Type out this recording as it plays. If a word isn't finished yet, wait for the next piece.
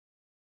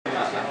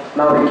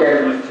Now we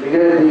can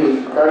begin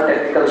the third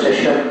technical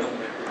session,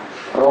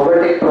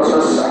 Robotic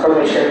Process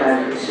Automation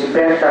and its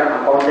Impact on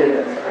Accounting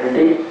and IT.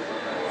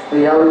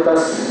 We have with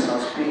us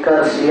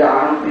speaker C.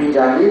 Anand P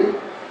Jangid.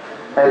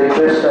 I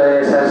request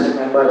SRC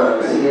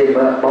member C.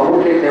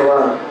 Babuke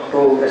Deva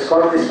to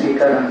escort the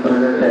speaker and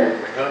present a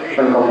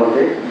welcome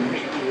Audit.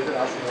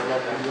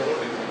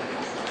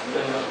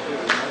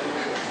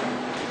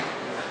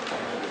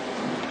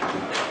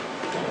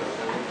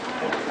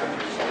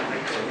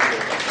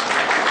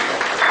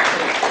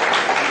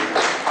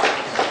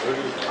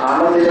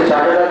 Anand is a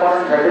chartered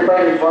accountant,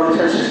 certified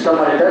information system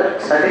editor,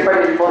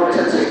 certified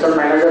information system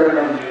manager,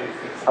 and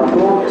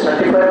approved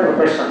certified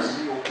professionals.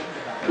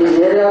 His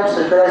area of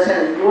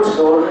specialization includes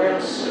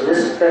governance,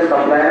 risk and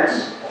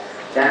compliance,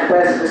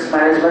 enterprise risk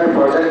management,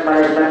 project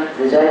management,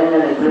 designing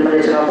and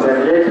implementation of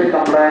regulatory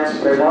compliance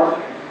framework,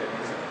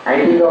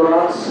 IT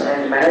governance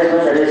and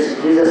management.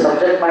 He is a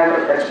subject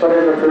matter expert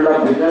in the field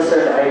of business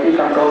and IT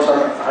controls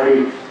and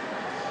audit.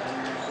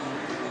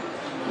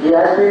 He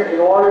has been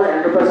involved in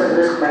enterprise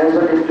risk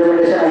management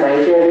implementation and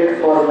IT audit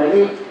for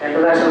many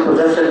international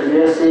projects in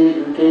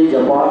USA, UK,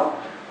 Japan,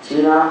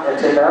 China,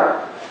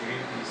 etc.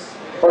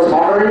 Was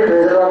honorary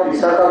treasurer of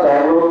Isaka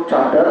Bangalore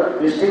chapter,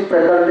 visiting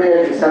frequently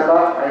at Isaka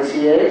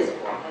ICA,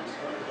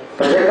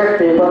 presented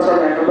papers on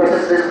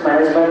enterprise risk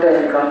management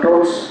and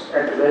controls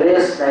at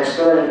various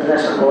national and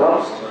international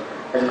forums,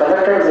 and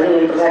conducted many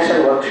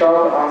international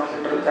workshops on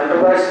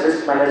enterprise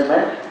risk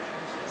management.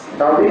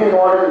 Now being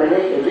involved in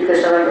many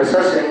educational and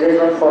research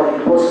engagement for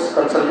Infosys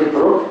Consulting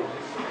Group.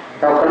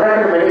 Now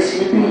conducted many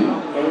CP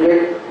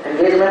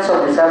engagements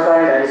of Visakha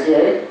and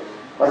ICI.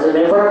 Was a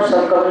member of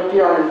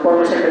subcommittee on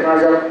information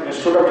technology of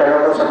Institute of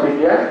Technology of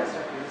India,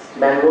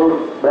 Bangalore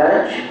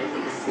branch.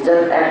 Is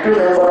an active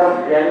member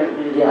of Young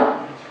India.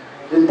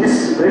 With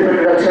this brief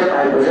introduction,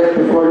 I present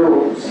before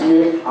you C.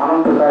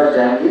 Anand P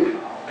Jangid.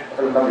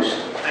 Welcome.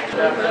 Thank you.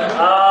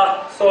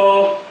 So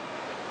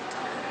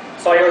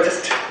I was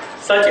just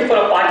searching for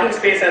a parking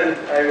space and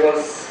I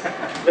was a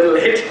little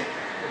late,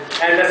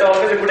 and that's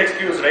always a good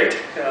excuse, right?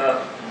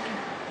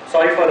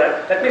 Sorry for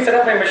that. Let me set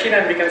up my machine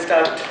and we can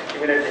start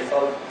immediately.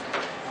 So,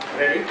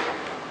 ready?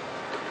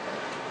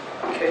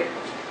 Okay.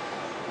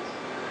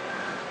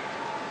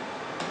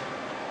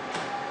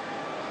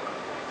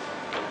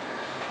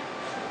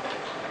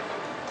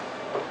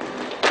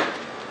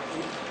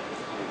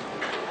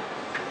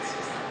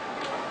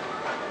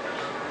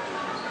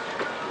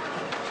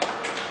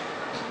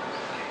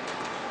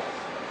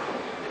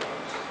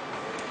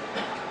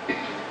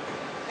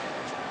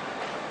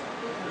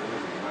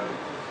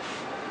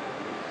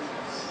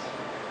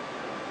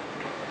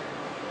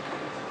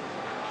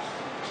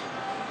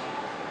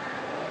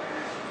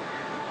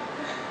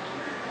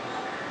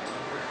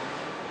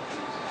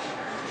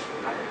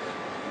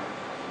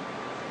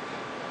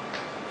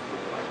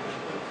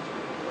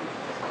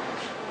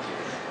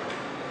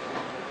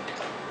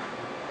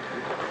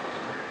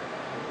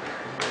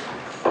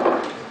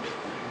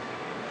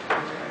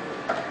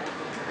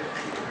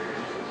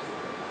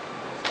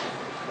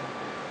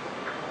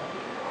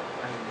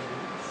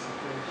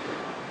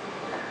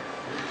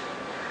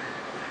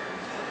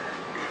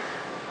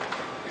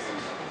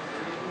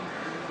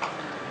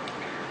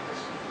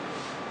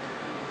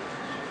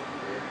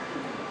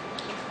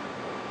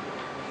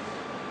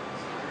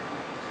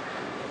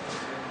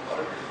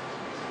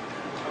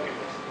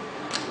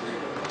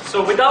 So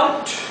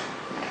without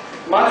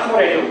much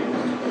more ado,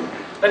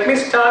 let me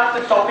start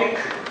the topic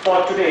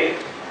for today.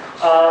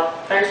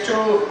 Thanks to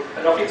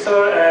Robotic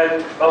sir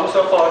and Babu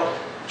sir for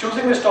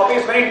choosing this topic.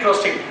 It's very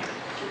interesting.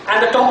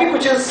 And the topic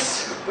which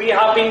is we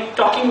have been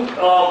talking,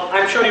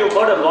 I'm sure you've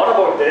heard a lot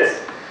about this,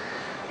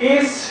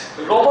 is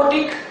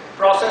robotic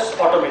process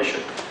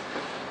automation.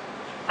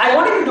 I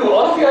want you to do,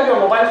 all of you have your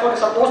mobile phone,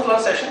 it's a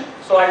post-lunch session,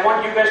 so I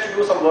want you guys to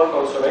do some work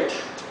also, right?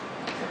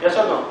 Yes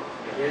or no?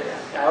 Yes.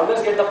 I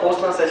always get the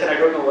post-lunch session, I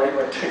don't know why,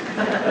 but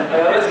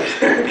I always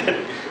get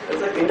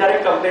it's an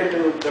indirect complaint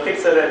to Robotic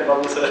sir and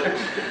Babu sir.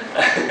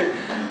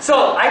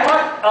 So I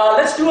thought,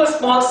 let's do a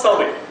small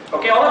survey.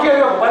 Okay, all of you have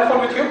your mobile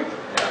phone with you?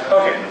 Yeah.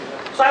 Okay.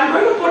 So I'm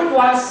going to put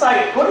one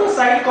site, go to a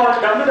site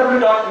called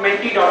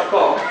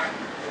www.menti.com,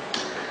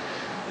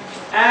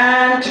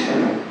 and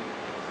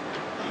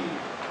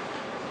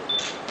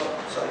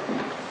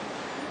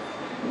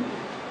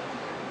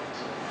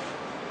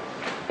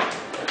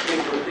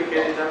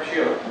duplicate it up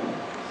here.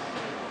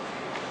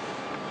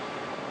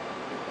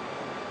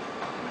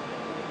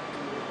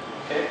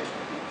 Okay.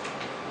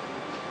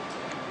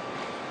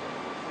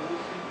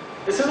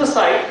 This is the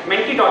site,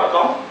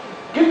 menti.com.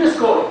 Give this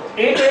code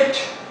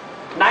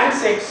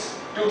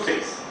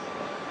 889626.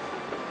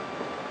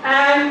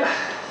 And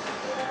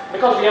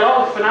because we are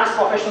all finance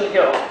professionals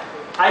here,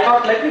 I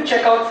thought let me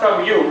check out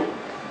from you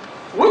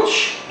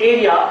which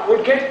area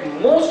would get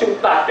most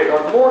impacted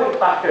or more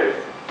impacted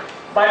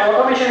by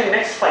automation in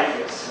next 5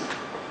 years.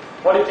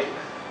 What do you think?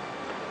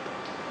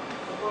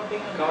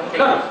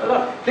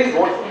 No, please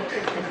vote.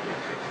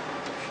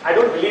 I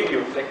don't believe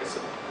you. Like this.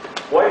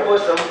 What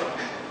was wrong?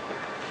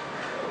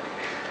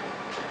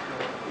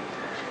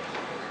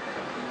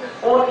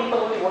 4 people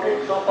only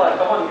voted so far.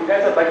 Come on, you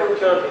guys are better with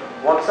your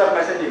WhatsApp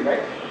messaging,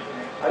 right?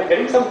 Are you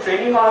getting some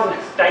training on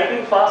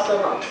typing fast or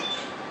not?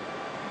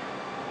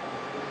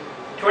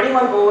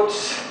 21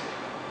 votes.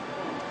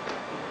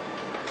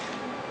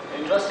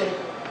 Interesting.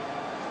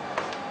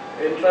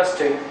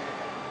 Interesting.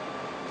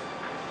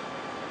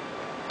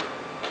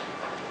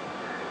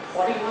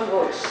 41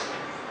 votes.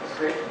 That's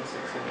great.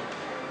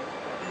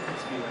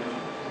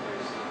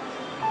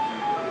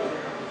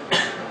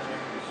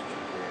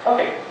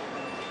 Okay.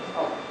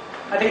 Oh,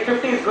 I think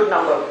 50 is good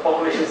number,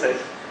 population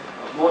says.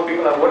 More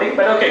people are voting,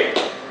 but okay.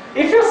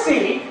 If you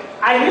see,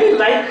 I really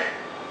like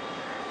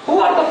who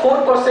are the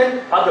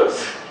 4%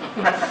 others.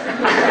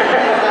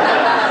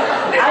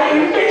 I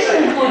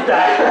intentionally put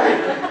that.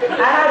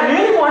 And I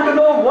really want to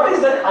know what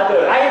is that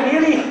other. I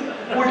really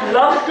would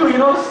love to,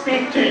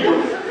 speak to you.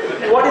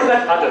 What is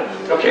that other?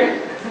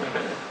 Okay?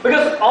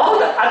 Because all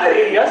the other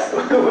areas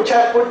which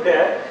I put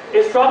there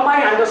is from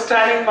my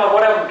understanding of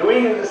what I'm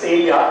doing in this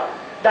area,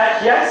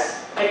 that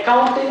yes,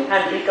 accounting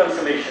and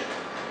reconciliation.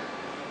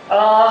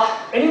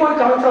 Anyone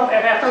coming from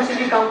an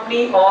FMCG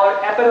company or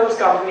apparels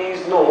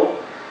companies know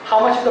how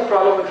much is the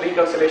problem with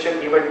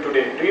reconciliation even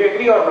today. Do you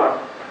agree or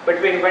not?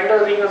 Between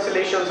vendor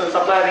reconciliations and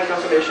supplier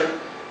reconciliation,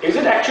 is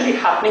it actually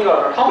happening or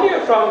not? How many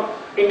are from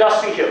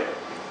industry here?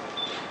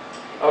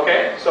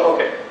 Okay, so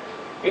okay.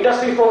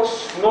 Industry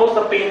folks knows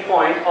the pain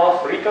point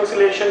of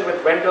reconciliation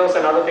with vendors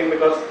and other things,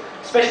 because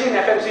especially in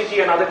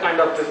FMCG and other kind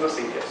of business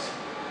areas.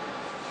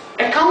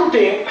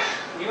 Accounting,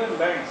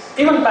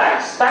 even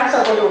banks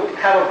are going to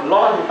have a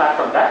lot of impact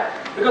on that,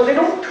 because they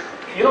don't,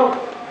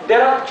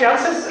 there are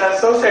chances,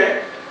 as Sir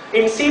said,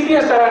 in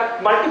CPS there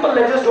are multiple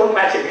ledgers don't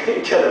match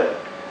each other.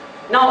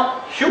 Now,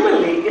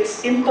 humanly,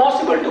 it's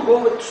impossible to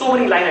go with so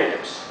many line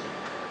items.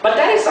 But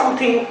that is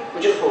something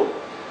which is good.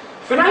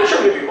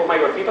 Financial review, oh my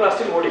god, people are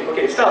still voting.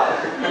 Okay, stop.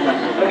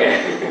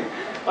 Okay.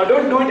 Or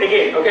don't do it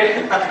again,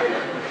 okay?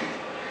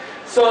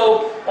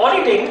 So,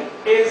 auditing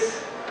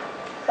is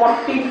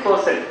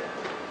 40%.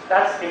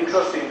 That's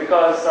interesting,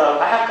 because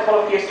I have a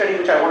couple of case studies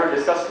which I want to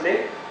discuss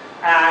today.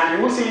 And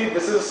you will see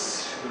this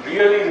is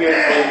really going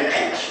to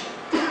change.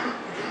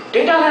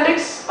 Data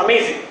analytics,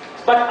 amazing.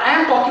 But I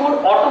am talking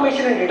about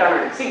automation in data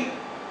analytics. See,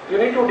 you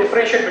need to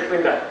differentiate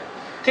between that.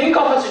 Think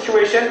of a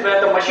situation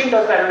where the machine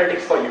does the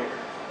analytics for you,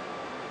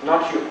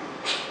 not you.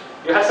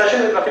 You had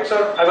session with Rafik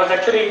sir. I was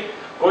actually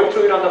going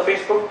through it on the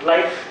Facebook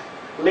live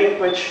link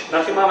which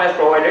Nasimam has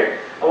provided.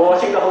 I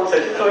was watching the whole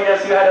session. So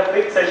yes, you had a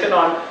big session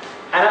on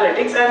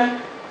analytics,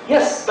 and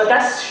yes, but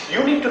that's,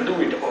 you need to do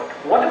it about.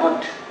 What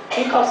about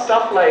think of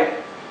stuff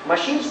like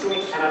machines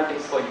doing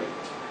analytics for you,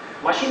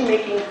 machine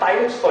making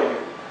pilots for you,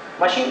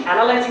 machine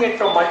analyzing it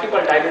from multiple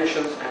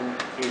dimensions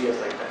and areas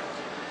like that.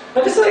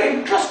 Now this is an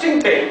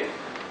interesting thing.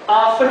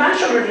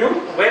 Financial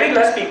review, very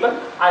less people.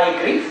 I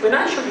agree.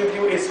 Financial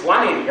review is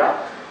one area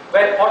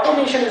where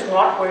automation is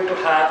not going to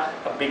have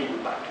a big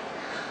impact.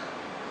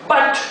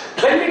 But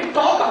when we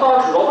talk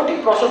about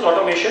robotic process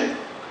automation,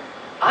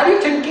 are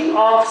you thinking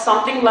of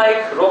something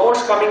like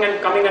robots coming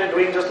and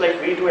doing just like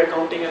we do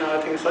accounting and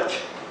other things such?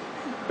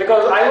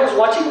 Because I was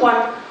watching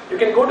one, you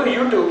can go to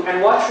YouTube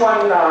and watch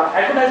one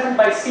advertisement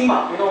by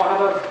SEMA, one of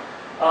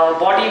the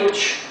body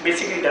which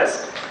basically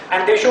does,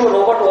 and they show a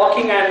robot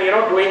walking and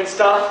doing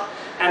stuff,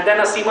 and then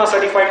a SEMA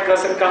certified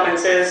person comes and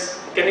says,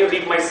 can you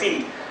read my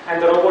seat?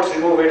 And the robots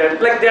remove it,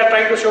 and like they are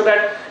trying to show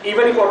that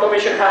even if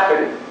automation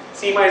happens,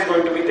 SEMA is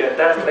going to be there.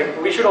 That's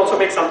like, we should also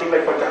make something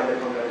like for example,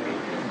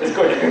 it's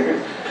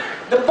good.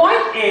 The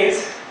point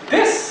is,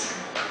 this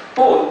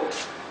poll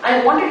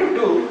I wanted to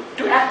do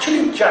to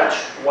actually judge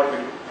what we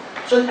do.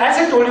 So as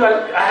I told you,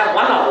 I have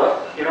 1 hour,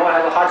 I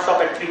have a hard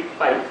stop at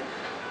 3:05.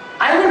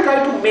 I will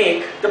try to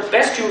make the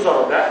best use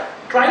out of that,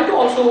 try to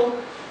also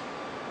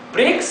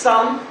break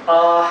some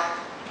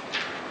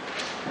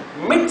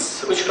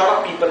myths which a lot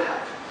of people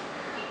have.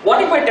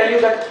 What if I tell you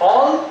that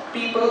all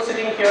people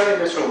sitting here in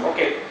this room,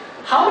 okay,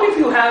 how many of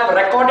you have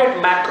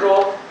recorded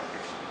macro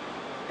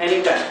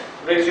anytime?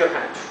 Raise your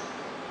hand.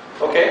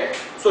 Okay,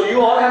 so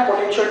you all have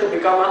potential to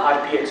become an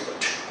RP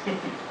expert.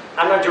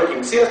 I'm not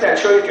joking. Seriously, I'll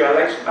show it to you.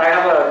 I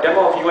have a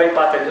demo of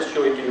UiPath and just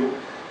show it to you.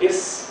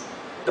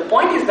 The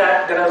point is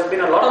that there has been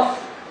a lot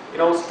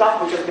of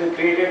stuff which has been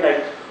created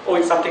like, oh,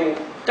 it's something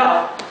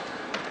tough.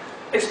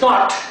 It's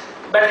not.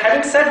 But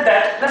having said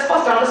that, let's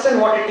first understand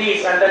what it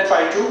is and then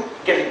try to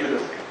get into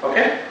this thing.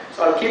 Okay?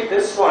 So I'll keep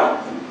this one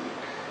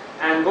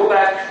and go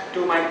back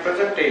to my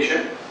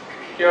presentation.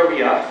 Here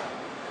we are.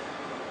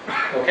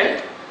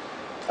 Okay?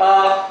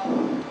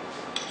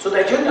 So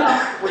the agenda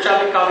which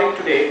I'll be covering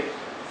today,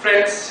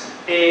 friends,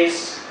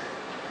 is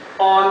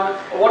on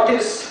what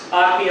is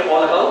RPA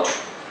all about,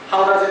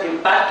 how does it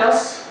impact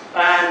us,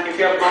 and if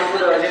you have gone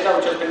through the agenda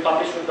which has been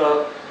published with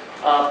the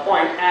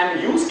point,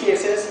 and use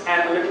cases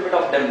and a little bit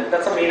of demo.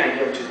 That's the main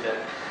idea which is there.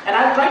 And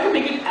I'll try to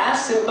make it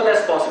as simple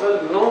as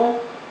possible.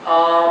 No,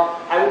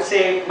 I would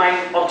say my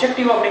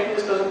objective of making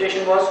this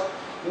presentation was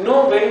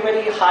no very,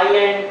 very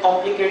high-end,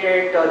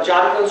 complicated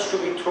jargons to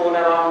be thrown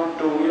around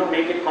to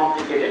make it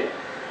complicated.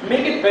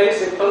 Make it very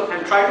simple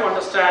and try to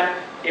understand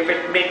if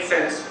it makes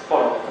sense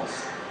for all of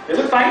us. Is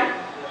it fine?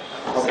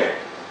 Okay.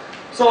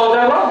 So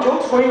there are a lot of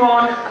jokes going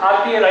on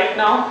RPA right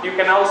now. You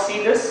can now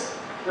see this.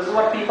 This is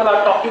what people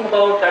are talking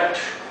about, that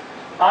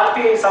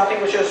RPA is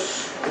something which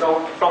is,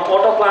 from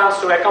auto plans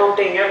to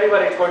accounting,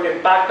 everywhere it's going to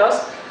impact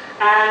us.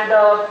 And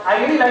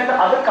I really like the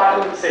other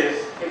cartoon it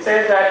says. It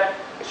says that,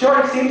 sure,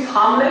 it seems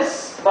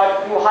harmless,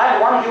 but you hire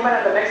one human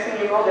and the next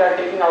thing you know, they are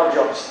taking our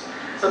jobs.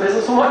 So this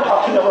is what we're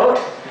talking about.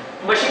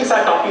 Machines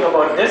are talking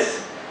about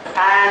this,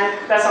 and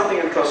that's something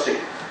interesting.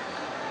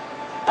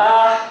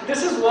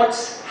 This is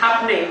what's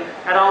happening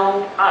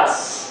around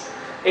us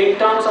in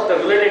terms of the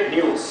related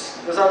news.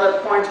 These are the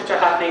points which are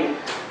happening.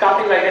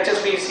 Companies like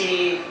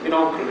HSBC,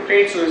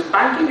 Credit Suisse,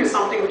 banking is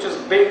something which is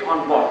big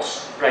on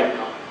boards right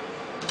now.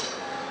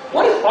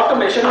 What is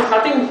automation? It's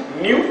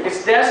nothing new.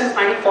 It's there since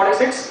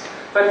 1946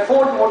 when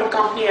Ford Motor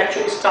Company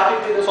actually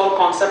started with this whole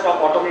concept of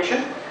automation.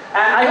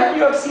 And I hope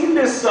you have seen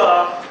this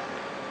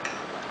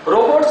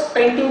robots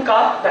painting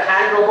car, the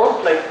hand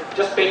robot, like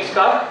just paints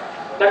car.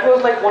 That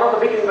was like one of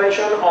the big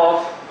invention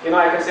of,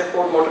 I can say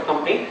Ford Motor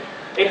Company.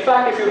 In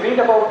fact, if you read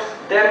about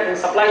them in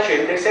supply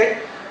chain, they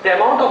said the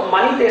amount of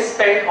money they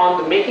spent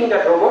on making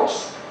that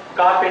robots,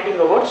 car painting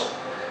robots,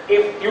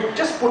 if you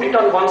just put it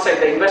on one side,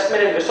 the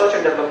investment in research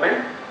and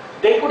development,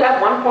 they could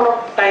have one point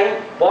of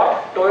time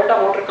bought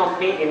Toyota Motor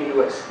Company in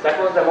US. That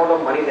was the amount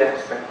of money they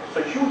have spent.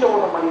 So huge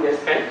amount of money they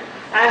spent.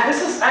 And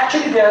this is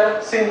actually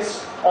there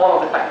since all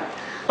of the time.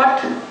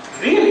 But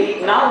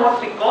really, now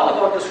what we call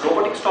about this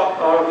robotic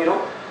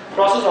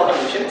process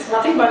automation, it's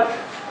nothing but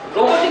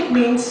robotic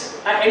means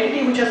an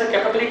entity which has a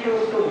capability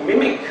to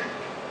mimic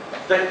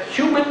the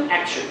human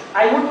action.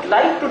 I would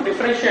like to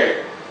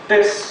differentiate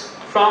this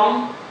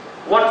from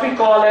what we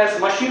call as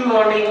machine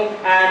learning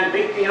and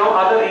big,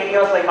 other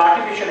areas like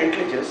artificial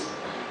intelligence,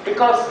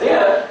 because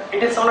there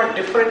it is on a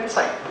different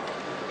side.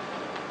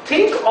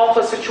 Think of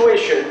a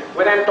situation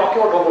when I'm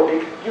talking about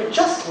robotic, you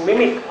just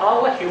mimic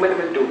how a human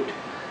will do it.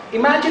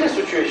 Imagine a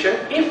situation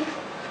if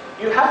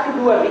you have to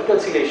do a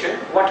reconciliation,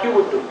 what you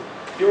would do?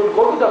 You would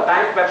go to the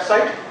bank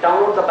website,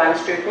 download the bank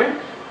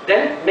statement,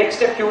 then next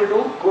step you will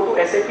do, go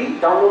to SAP,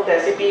 download the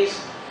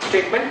SAP's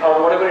statement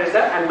or whatever is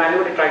there and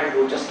manually try to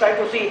do. Just try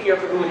to see if you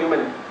have to do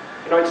human.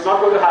 It's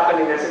not going to happen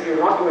in SAP, you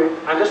will not do it.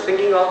 I'm just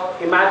thinking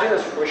of, imagine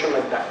a situation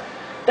like that.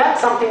 That's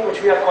something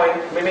which we are calling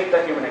mimic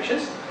the human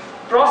actions.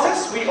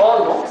 Process, we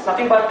all know, it's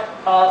nothing but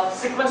a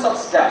sequence of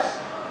steps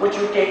which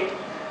you take.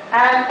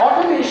 And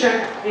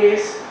automation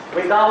is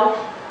without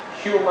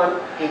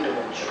human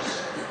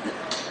interventions.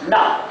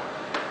 Now,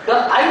 the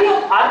idea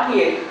of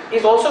RPA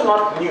is also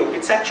not new.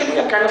 It's actually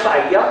a kind of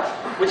idea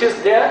which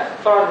is there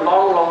for a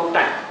long, long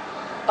time.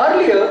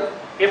 Earlier,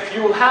 if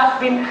you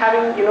have been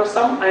having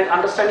some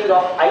understanding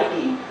of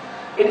IT,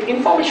 in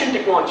information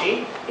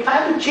technology, if I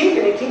have to change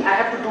anything, I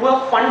have to do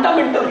a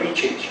fundamental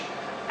rechange.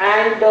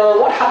 And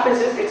what happens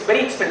is it's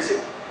very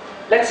expensive.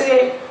 Let's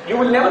say you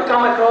will never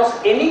come across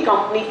any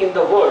company in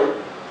the world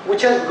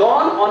which has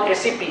gone on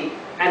SAP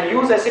and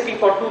used SAP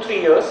for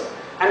 2-3 years,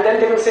 and then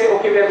they will say,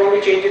 okay, we are going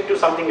to change it to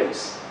something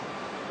else.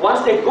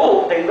 Once they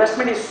go, the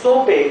investment is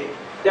so big,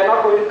 they are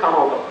not going to come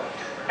out of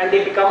it. And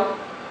they become,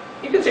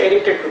 you can say,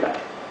 addicted to that.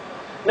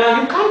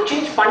 Now, you can't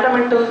change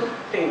fundamental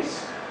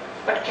things,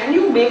 but can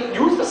you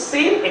use the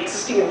same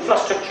existing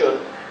infrastructure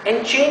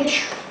and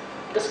change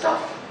the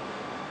stuff?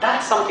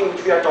 That's something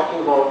which we are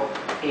talking about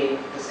in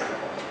this kind of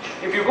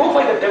approach. If you go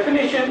by the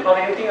definition or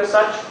anything as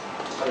such,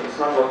 sorry, it's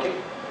not working.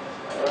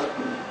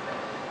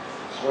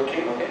 It's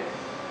working, okay.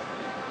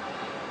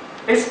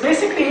 It's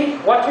basically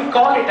what we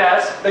call it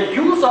as the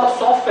use of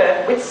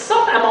software with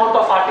some amount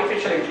of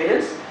artificial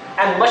intelligence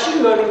and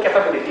machine learning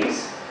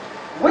capabilities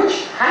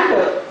which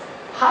handle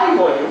high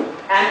volume,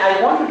 and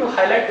I wanted to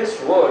highlight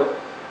this word,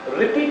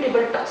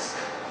 repeatable task.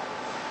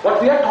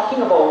 What we are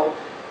talking about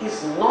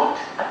is not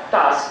a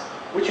task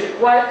which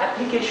require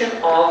application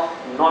of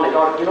knowledge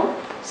or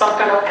some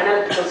kind of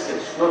analytical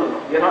skills.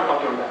 No, we are not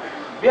talking about that.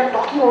 We are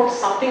talking about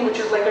something which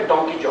is like a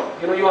donkey job.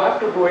 You have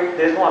to do it,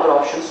 there is no other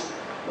options.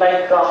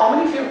 Like how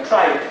many of you have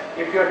tried,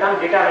 if you have done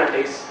data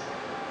analytics,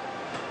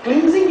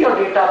 cleansing your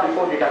data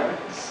before data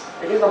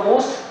analytics? It is the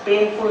most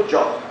painful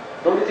job.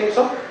 Don't you think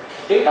so?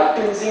 Data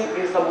cleansing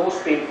is the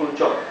most painful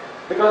job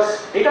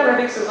because data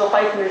analytics is a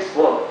 5 minutes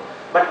work.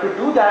 But to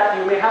do that,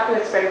 you may have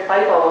to spend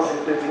 5 hours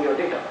in cleansing your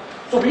data.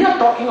 So we are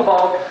talking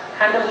about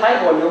handle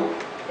high volume,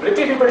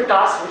 repeatable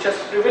tasks which has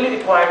really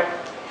required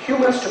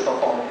humans to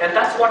perform it. And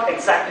that's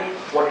exactly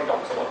what it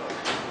talks about.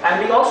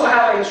 And we also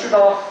have an Institute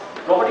of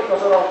Robotic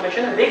Process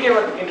Automation, and they gave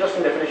an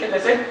interesting definition. They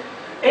said,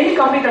 any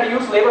company that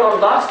uses labor on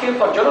large scale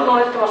for general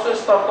knowledge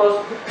process purpose,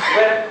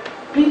 where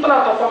people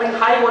are performing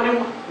high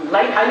volume,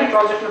 highly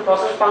transactional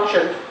process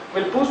function,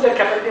 will boost their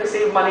capacity and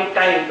save money,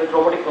 time with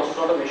robotic process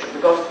automation.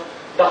 Because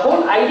the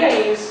whole idea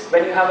is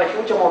when you have a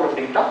huge amount of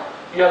data,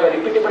 you have a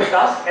repeatable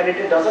task, and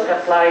it doesn't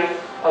apply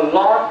a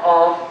lot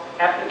of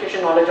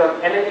application knowledge or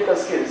analytical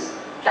skills.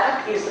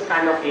 That is the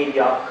kind of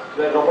area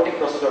where robotic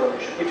process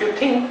automation. If you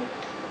think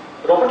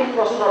robotic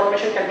process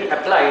automation can be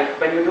applied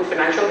when you do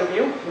financial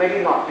review,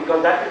 maybe not,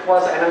 because that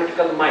requires an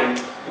analytical mind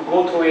to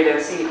go through it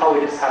and see how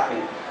it is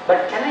happening.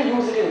 But can I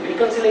use it in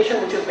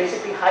reconciliation, which is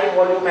basically high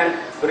volume and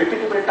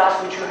repeatable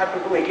task which you have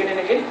to do again and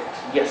again?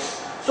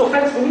 Yes. So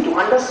friends, we need to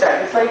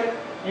understand, it's like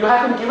you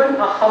have been given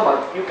a hammer.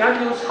 You can't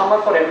use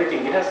hammer for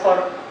everything. It has for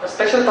a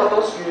special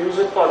purpose, you use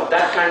it for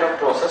that kind of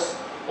process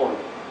only.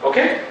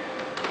 Okay?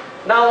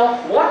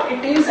 Now, what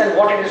it is and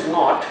what it is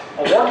not,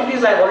 or what it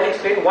is I have already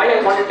explained. Why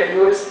I want to tell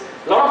you is,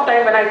 a lot of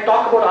time when I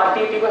talk about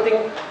RTA, people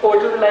think, oh,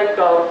 it will be like,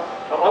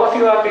 all of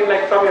you have been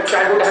like from your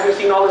childhood, have you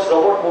seen all these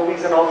robot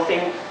movies and all the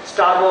thing,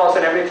 Star Wars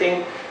and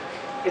everything?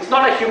 It's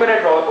not a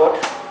humanoid robot,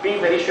 be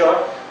very sure.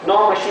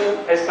 No machine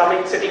is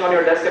coming, sitting on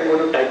your desk and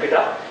going to type it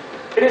up.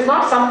 It is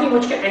not something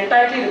which can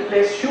entirely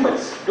replace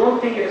humans. Don't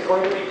think it is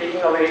going to be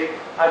taking away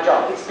our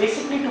job. It's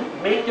basically to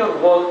make your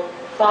work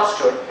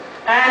faster.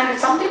 And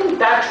it's something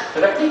that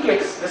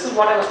replicates, this is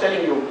what I was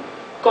telling you,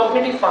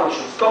 cognitive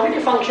functions.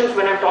 Cognitive functions,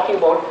 when I'm talking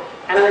about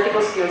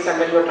analytical skills and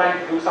when you're trying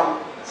to do some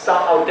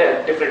stuff out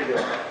there differently.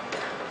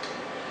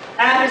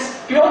 And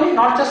it's purely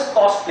not just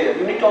cost player.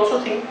 You need to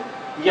also think,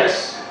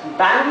 yes,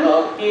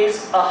 Bangalore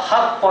is a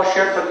hub for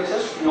shared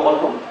services, you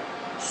all know.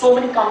 So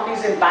many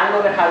companies in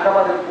Bangalore and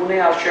Hyderabad and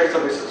Pune are shared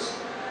services.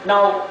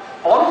 Now,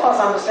 all of us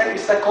understand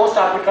it's the cost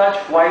arbitrage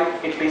why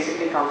it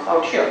basically comes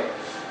out here.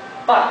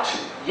 But,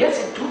 yes,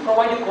 it do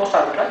provide you cost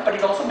arbitrage, but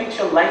it also makes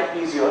your life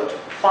easier,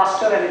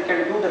 faster, and it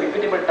can do the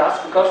repeatable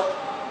task because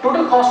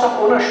total cost of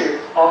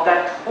ownership of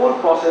that whole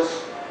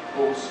process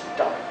goes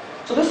down.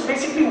 So this is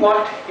basically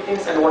what it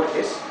is and what it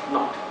is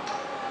not.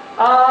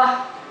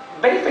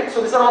 Benefits,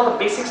 so these are all the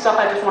basic stuff,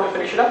 I just want to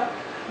finish it up.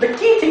 The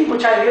key thing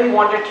which I really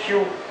wanted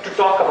you to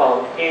talk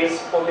about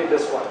is only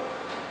this one.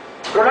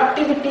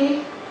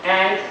 Productivity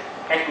and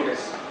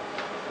accuracy.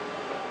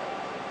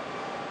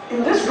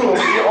 In this room,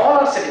 we all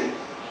are sitting.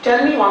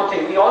 Tell me one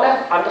thing, we all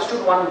have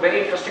understood one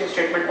very interesting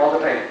statement all the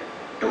time.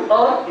 To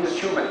err is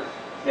human,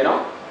 you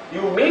know.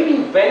 You may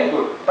be very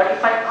good, but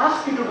if I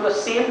ask you to do the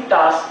same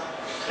task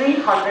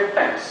 300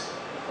 times,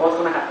 what's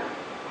going to happen?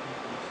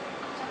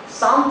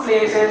 Some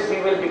places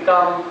we will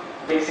become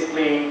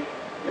basically,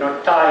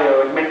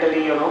 tired,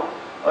 mentally, or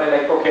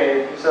like,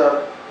 okay,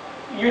 so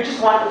you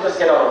just want to just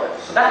get out of it.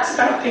 So that's the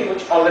kind of thing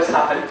which always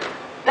happens.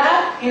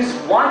 That is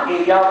one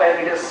area where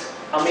it is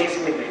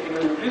amazingly great. It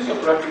will increase your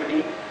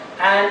productivity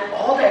and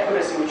all the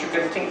accuracy which you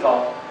can think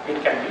of,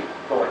 it can be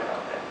provided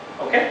out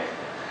there. Okay?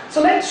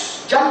 So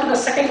let's jump to the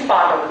second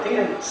part of the thing.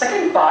 And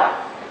second part,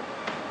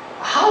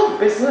 how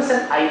business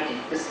and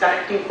IT is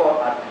connecting for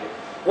RPA.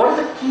 What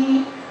is the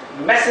key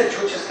message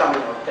which is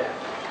coming out there?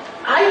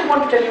 I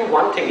want to tell you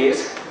one thing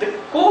is, the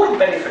core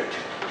benefit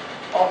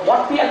of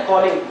what we are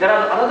calling, there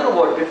are another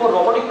word, before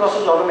robotic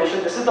process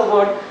automation, this is the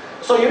word,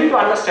 so you need to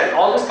understand,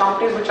 all these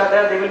companies which are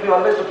there, they will be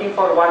always looking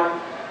for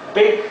one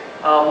big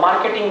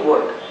marketing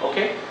word,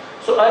 okay?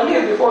 So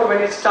earlier, before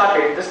when it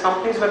started, these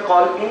companies were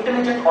called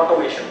intelligent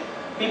automation.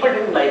 People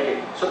didn't like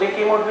it, so they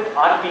came out with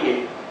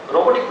RPA,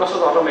 robotic process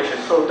automation.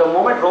 So the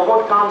moment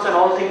robot comes and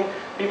all things,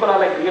 people are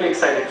like really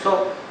excited.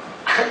 So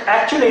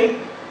actually,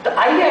 the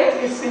idea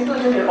is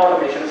intelligent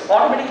automation. It's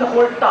automating the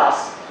whole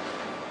task.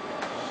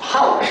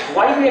 How?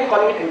 Why we are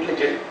calling it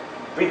intelligent?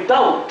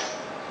 Without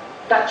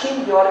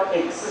touching your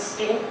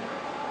existing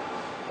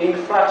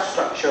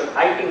infrastructure,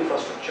 IT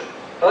infrastructure.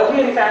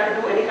 Earlier, if I have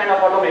to do any kind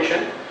of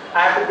automation,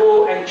 I have to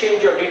go and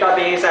change your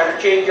database, I have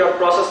to change your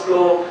process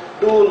flow,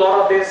 do a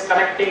lot of this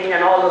connecting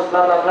and all this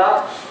blah blah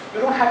blah.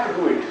 You don't have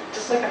to do it.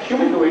 Just like a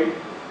human do it.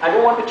 I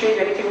don't want to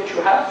change anything which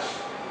you have.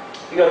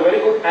 You are very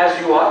good as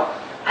you are.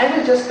 I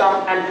will just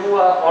come and do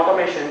an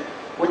automation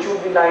which will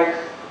be like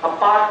a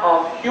part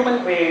of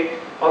human way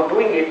of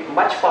doing it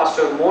much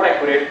faster, more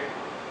accurate,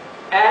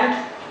 and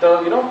the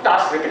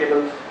task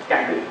repeatable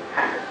can be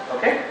handled.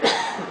 Okay?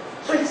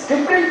 So it's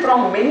different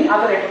from many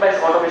other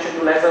enterprise automation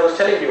tools. As I was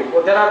telling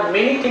you, there are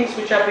many things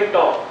which have been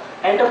taught.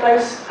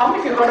 Enterprise, how many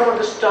of you heard about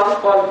this term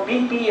called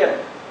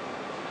BPM?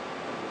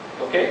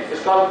 Okay,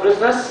 it's called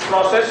Business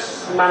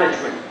Process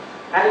Management.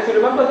 And if you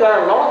remember, there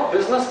are a lot of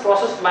business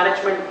process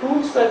management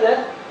tools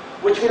there,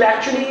 which will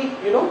actually,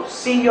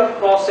 see your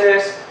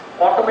process,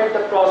 automate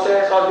the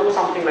process, or do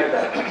something like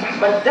that.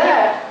 But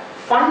that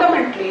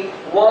fundamentally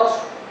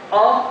was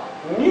a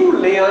new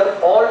layer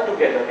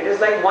altogether. It is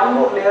like one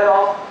more layer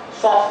of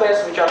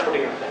softwares which are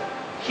putting up there.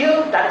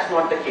 Here, that is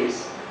not the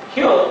case.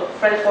 Here,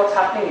 friends, what's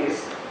happening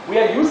is we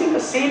are using the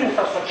same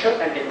infrastructure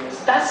and techniques.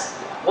 That's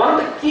one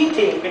of the key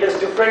things. It is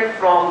different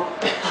from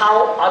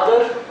how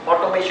other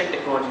automation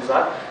technologies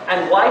are,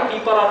 and why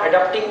people are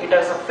adopting it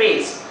as a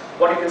phase.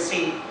 What you can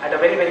see at a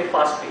very, very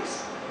fast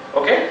pace.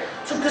 Okay?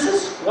 So this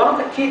is one of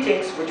the key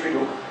things which we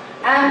do.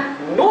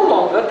 And no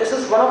longer, this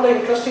is one of the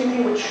interesting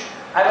things which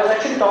I was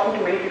actually talking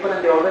to many people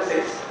and they always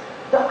say,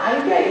 the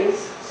idea is,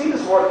 see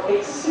this word,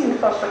 existing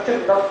infrastructure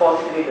without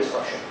causing any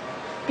disruption.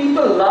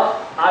 People love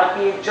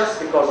RPA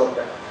just because of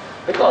that.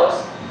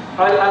 Because,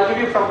 I'll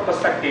give you from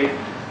perspective,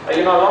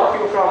 a lot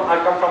of you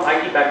come from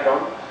IT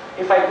background.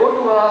 If I go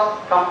to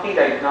a company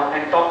right now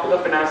and talk to the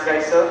finance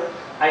guy, sir,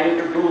 I need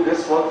to do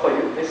this work for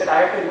you. They said,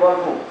 I have to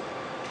involve whom?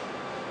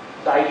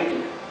 The IT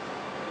team.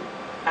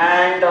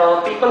 And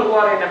people who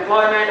are in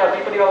employment or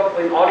people who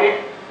are in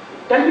audit,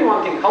 tell me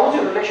one thing, how is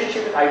your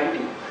relationship with IT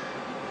team?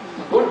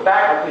 Good,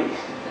 bad, ugly?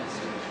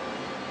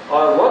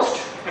 Or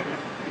worst?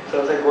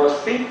 So I said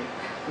worst. See,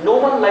 no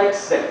one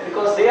likes them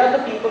because they are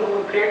the people who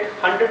will create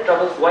 100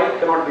 troubles why it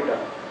cannot be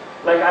done.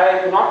 Like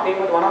I will not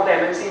name it, one of the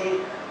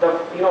MNC,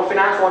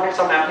 finance wanted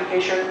some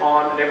application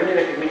on revenue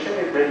recognition,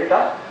 we built it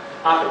up.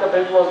 After the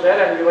build was there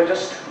and we were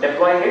just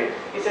deploying it,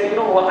 he said, IT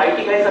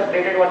guys have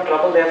created one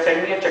trouble, they have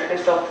sent me a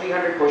checklist of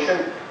 300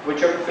 questions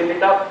which you have to fill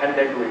it up and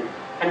then do it.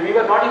 And we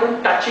were not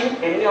even touching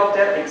any of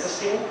their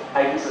existing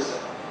IT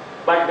system.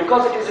 But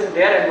because it is in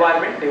their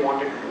environment, they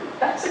wanted to do it.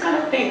 That's the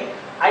kind of thing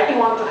IT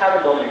wants to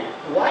have a domain.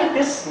 Why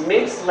this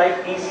makes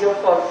life easier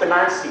for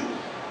finance team?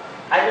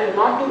 I will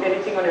not do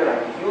anything on your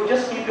IT. You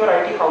just keep your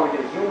IT how it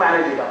is. You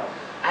manage it up.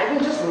 I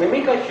will just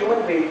mimic a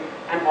human being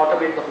and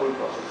automate the whole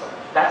process.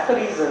 That's the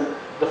reason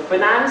the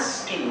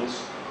finance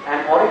teams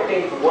and audit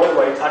teams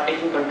worldwide are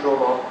taking control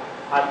of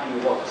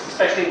RPU works,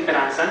 especially in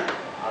finance and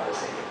others.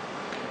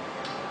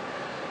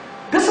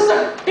 This is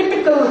a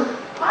typical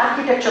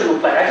architecture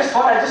look like. I just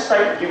thought I'd just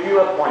try to give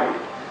you a point.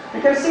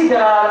 You can see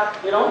there are,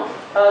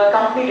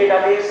 company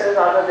databases,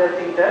 other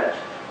things there.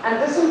 And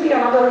this will be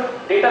another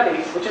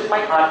database, which is my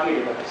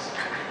RPA database.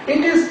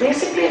 It is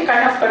basically a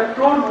kind of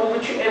control room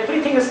which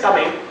everything is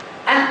coming,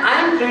 and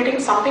I am creating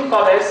something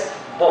called as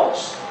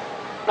bots.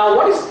 Now,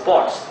 what is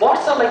bots?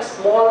 Bots are like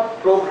small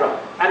program,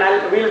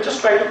 and we'll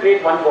just try to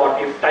create one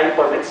bot if time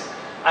permits.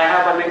 I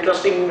have an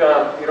interesting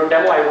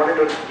demo I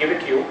wanted to give it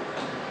to you.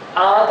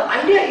 The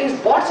idea is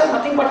bots are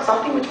nothing but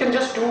something which can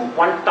just do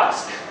one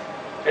task.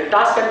 A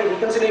task can be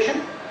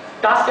reconciliation,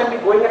 task can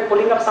be going and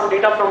pulling up some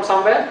data from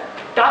somewhere,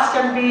 task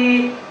can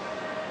be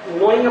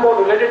knowing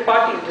about related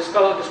parties,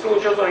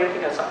 disclosures or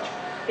anything as such.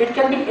 It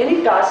can be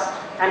any task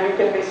and you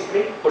can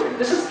basically put it.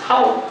 This is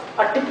how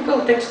a typical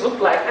things look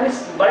like, and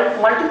it's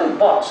multiple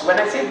bots. When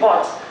I say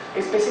bots,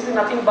 it's basically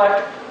nothing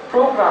but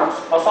programs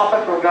or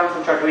software programs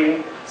which are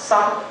doing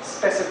some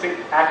specific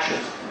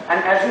actions.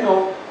 And as you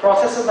know,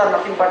 processes are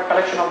nothing but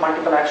collection of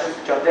multiple actions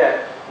which are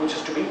there, which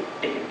is to be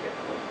taken care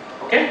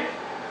of. Okay?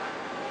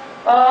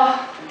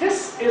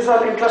 This is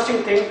an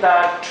interesting thing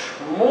that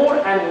more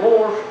and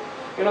more,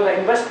 the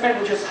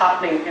investment which is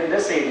happening in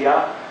this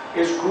area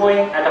is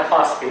growing at a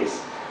fast pace.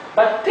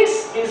 But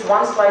this is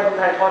one slide which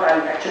I thought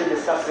I'll actually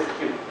discuss with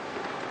you.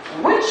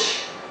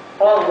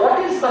 What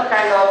is the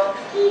kind of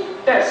key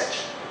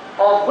test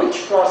of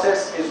which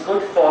process is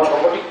good for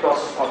robotic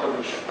process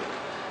automation?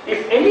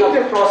 If any of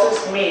your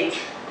process meet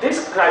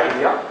this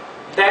criteria,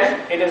 then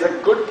it is a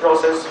good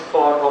process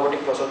for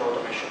robotic process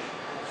automation.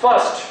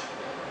 First,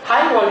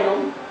 high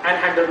volume and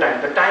handle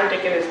time. The time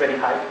taken is very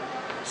high.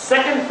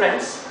 Second,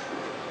 friends,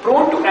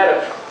 prone to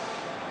error.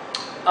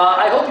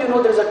 I hope you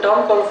know there is a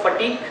term called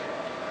fatigue.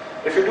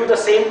 If you do the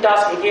same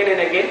task again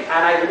and again, and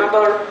I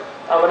remember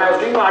when I was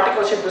doing my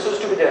articleship, this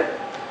used to be there.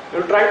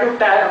 You try to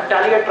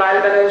tally a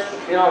trial balance,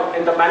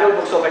 in the manual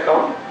books of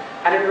account,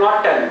 and it will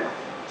not tell you.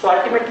 So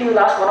ultimately, you will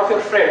ask one of your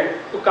friends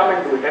to come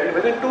and do it, and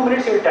within 2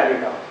 minutes, he will tally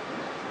it out.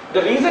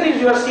 The reason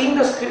is you are seeing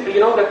this,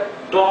 the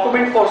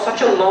document for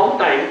such a long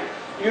time,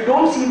 you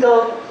don't see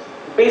the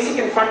basic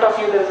in front of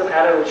you. There is an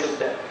error which is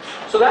there.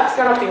 So that's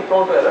kind of thing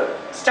prone to error.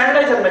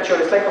 Standardized and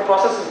mature. It's like the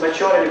process is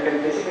mature and you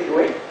can basically do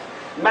it.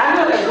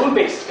 Manual and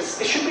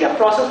rule-based. It should be a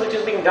process which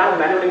is being done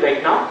manually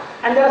right now,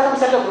 and there are some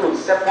set of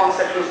rules. Step 1,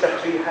 step 2, step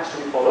 3 has to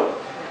be followed.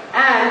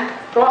 And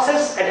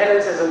process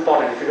adherence is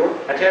important. If you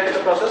don't adhere to the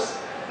process,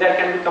 there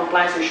can be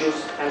compliance issues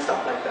and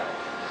stuff like that.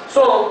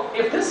 So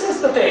if this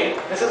is the thing,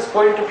 this is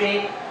going to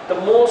be the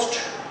most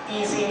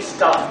easy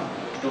stuff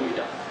to do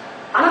it.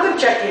 Another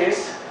check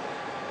is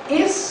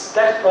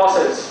that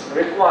process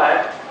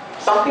required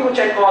something which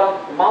I call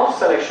mouse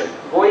selection,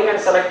 going and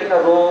selecting a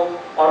row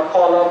or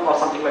column or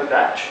something like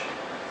that.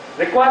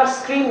 Requires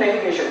screen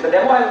navigation. The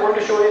demo I'm going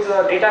to show is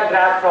a data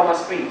grab from a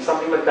screen,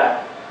 something like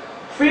that.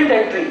 Field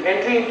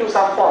entry into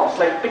some forms,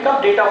 like pick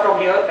up data from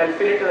here and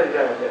fill it to the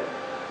data there.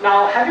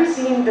 Now, have you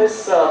seen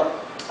this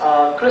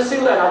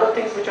CRISIL and other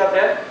things which are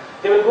there?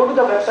 They will go to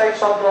the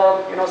websites of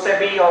the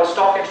SEBI or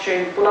stock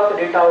exchange, pull up the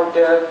data out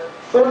there,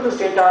 fill this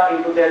data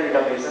into their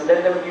database, and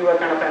then they will give a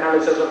kind of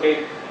analysis.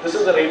 Okay, this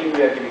is the rating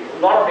we are giving. A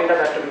lot of data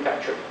that has to be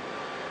captured.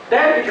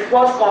 Then it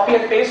requires copy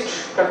and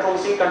paste, Control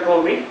C,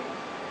 Control V,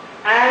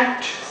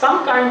 and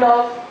some kind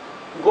of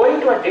going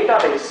to a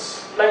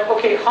database. Like,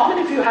 okay, how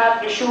many of you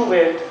have issue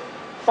with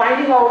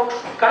finding out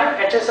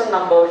correct HSN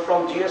number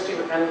from GST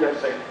and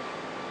website?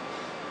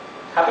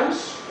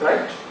 Happens,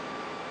 right?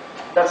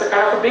 That's a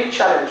kind of a big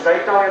challenge.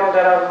 Right now,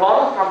 there are a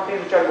lot of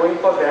companies which are going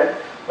for that,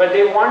 where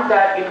they want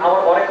that in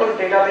our Oracle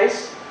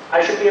database,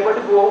 I should be able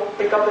to go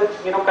pick up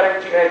the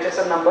correct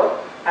HSN number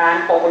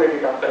and populate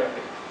it up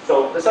correctly.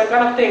 So this is a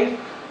kind of thing,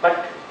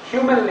 but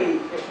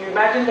humanly, if you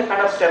imagine the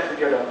kind of steps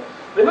which are done.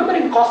 Remember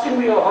in costing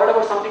we have heard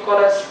about something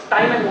called as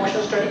time and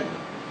motion study?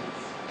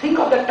 Think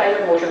of that time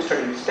and motion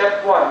study.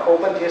 Step 1,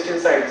 open GST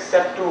Insights.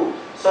 Step 2,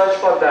 search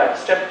for that.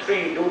 Step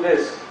 3, do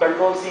this.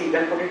 Control C,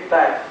 then put it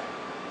back.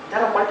 There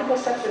are multiple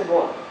steps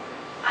involved.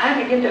 I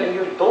am again telling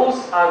you, those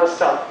are the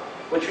stuff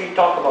which we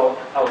talk about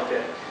out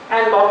there.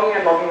 And logging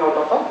out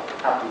of our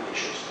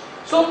applications.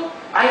 So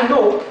I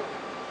know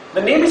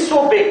the name is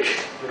so big,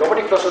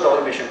 robotic process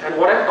automation, and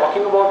what I'm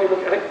talking about, you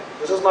know,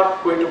 this is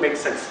not going to make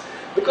sense.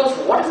 Because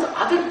what is the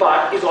other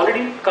part is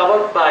already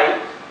covered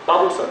by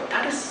Babu sir.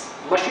 That is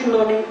machine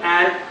learning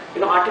and,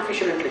 you know,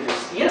 artificial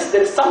intelligence. Yes,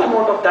 there is some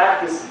amount of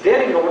that is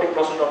there in robotic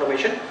process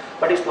automation,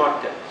 but it's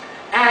not there.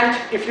 And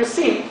if you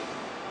see,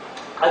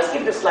 I'll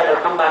skip this slide,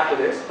 I'll come back to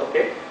this,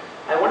 okay?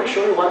 I want to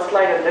show you one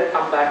slide and then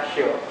come back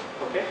here,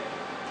 okay?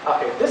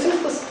 Okay, this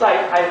is the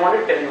slide I want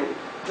to tell you.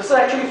 This is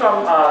actually from,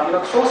 you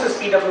know, sources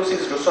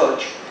PwC's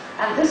research.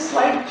 And this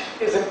slide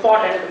is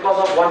important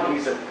because of one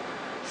reason.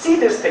 See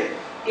this thing.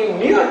 In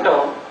near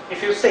term,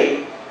 if you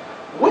say,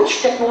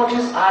 which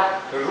technologies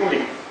are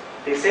ruling?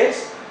 They say,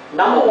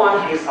 number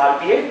one is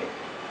RPA,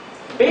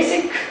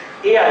 basic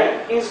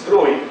AI is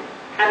growing,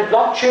 and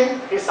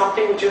blockchain is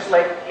something which is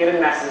like in a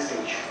nascent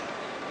stage.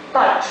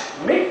 But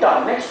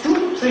mid-term, next 2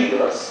 to 3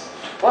 years,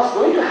 what's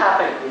going to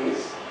happen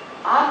is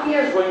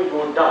RPA is going to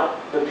go down.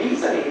 The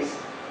reason is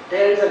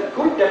there is a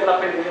good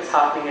development which is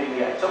happening in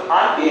AI. So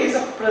RPA is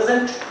a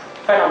present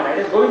phenomenon.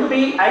 It is going to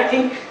be, I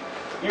think,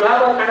 you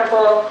have a kind of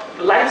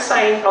a life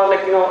sign or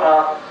like, you know,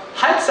 a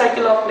hype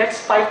cycle of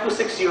next 5 to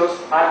 6 years,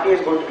 RPA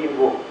is going to be in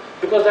vogue.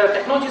 Because the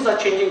technologies are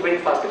changing very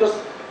fast. Because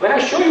when I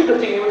show you the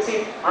thing, you will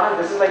see,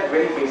 Anand, this is like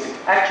very basic.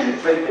 Actually,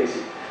 it's very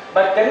basic.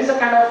 But there is a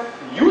kind of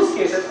use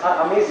cases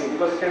are amazing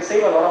because it can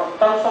save a lot of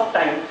tons of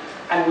time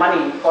and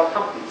money for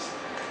companies.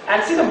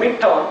 And see the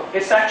midterm,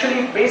 it's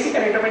actually basic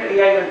and intermediate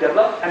AI will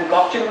develop and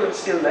blockchain will be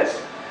still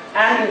less.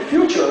 And in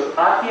future,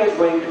 RPA is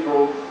going to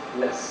go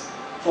less.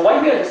 So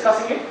while we are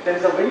discussing it, there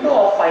is a window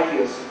of 5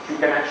 years you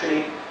can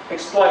actually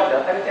exploit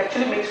that, and it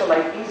actually makes your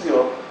life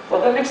easier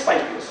for the next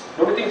 5 years.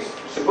 Don't you think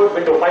it's a good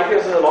window? 5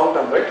 years is a long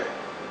term, right?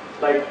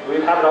 Like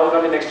we'll have Rahul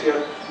Gandhi next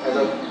year as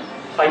a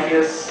 5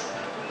 years,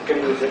 you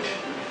can use it.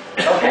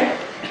 Okay?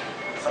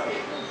 Sorry.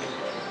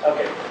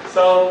 Okay,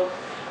 so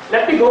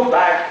let me go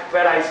back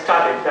where I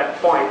started,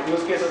 that point.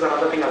 Use cases is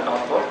another thing I'll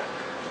talk about.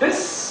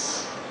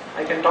 This,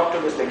 I can talk to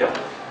this later.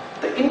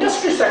 The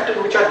industry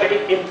sector which are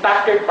getting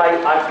impacted by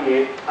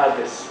RPA are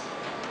this.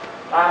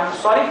 I'm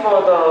sorry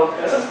for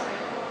the,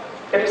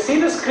 can you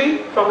see the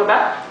screen from the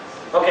back?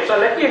 Okay, so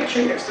let me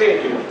actually explain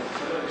it to you.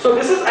 So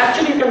this is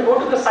actually, you can go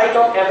to the site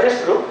of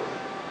Everest Group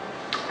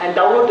and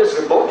download this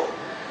report.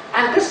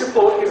 And this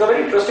report is a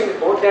very interesting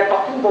report. They are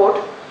talking about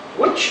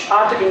which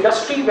are the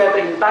industry where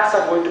the impacts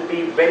are going to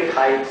be very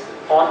high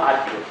on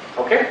RPA.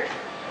 Okay?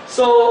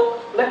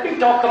 So let me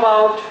talk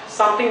about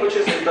something which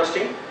is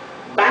interesting.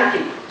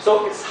 Banking.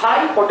 So it's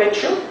high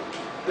potential.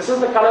 This is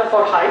the color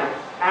for high,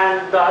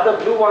 and the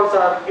other blue ones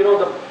are, you know,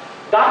 the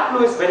dark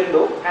blue is very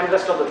low, and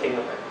rest of the thing of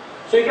it.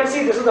 So you can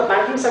see this is the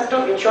banking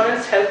sector,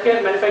 insurance,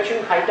 healthcare,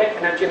 manufacturing, high-tech,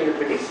 energy and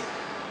utilities.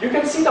 You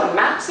can see the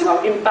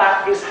maximum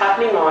impact is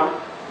happening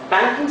on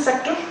banking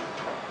sector,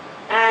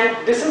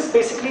 and this is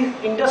basically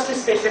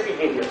industry-specific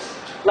areas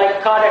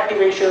like card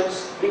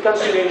activations,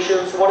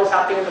 reconciliations, what is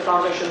happening in the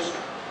transactions.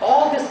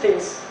 All these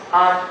things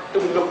are to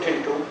be looked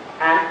into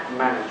and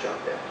managed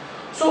out there.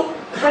 So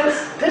friends,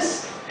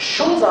 this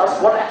shows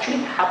us what actually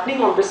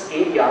happening on this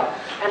area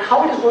and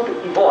how it is going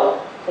to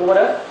evolve over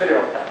a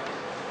period of time.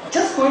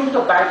 Just going to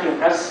the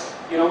banking, as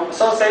you know,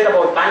 sir said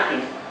about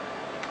banking,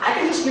 I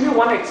can just give you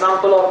one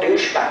example of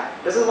Danish Bank.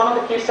 This is one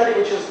of the case study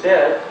which is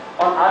there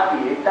on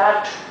RPA,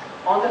 that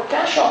on the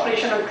cash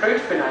operation and trade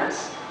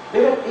finance,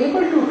 they were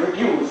able to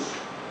reduce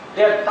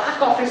their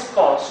back office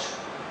cost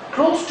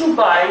close to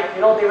by,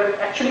 you know, they were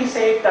actually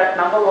saying that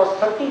number was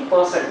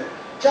 30%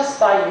 just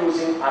by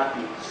using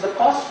RPA. So the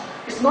cost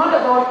is not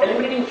about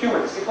eliminating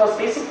humans, it was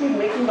basically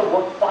making the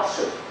work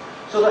faster.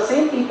 So the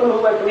same people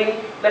who were doing,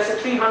 let's say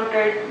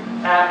 300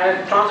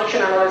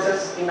 transaction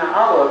analysis in an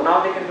hour,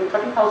 now they can do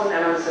 30,000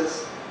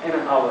 analysis in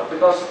an hour,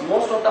 because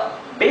most of the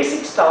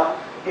basic stuff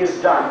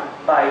is done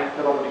by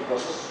the robotic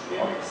process.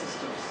 Payment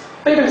systems.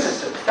 Payment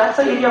systems. That's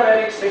the area where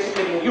it's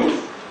basically being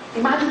used.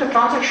 Imagine the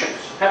transactions.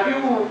 How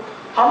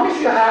many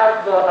of you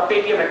have a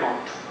Paytm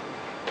account?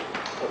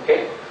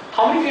 Okay.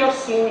 How many of you have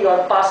seen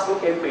your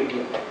passbook in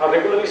Paytm, or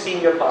regularly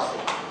seeing your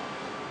passbook?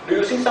 Do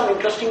you see some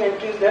interesting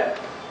entries there?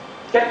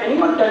 Can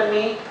anyone tell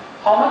me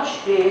how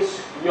much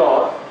is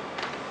your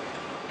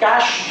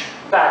cash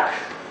back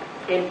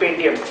in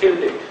Paytm till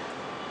date?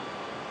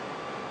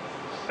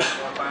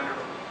 About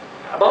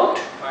 500. About?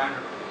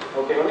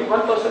 500. Okay, only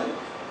one person.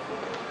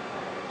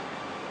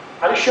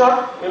 Are you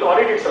sure? We'll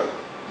audit it, sir.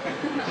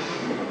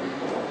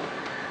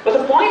 But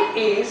the point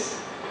is,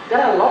 there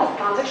are a lot of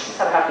transactions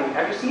that are happening.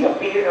 Have you seen a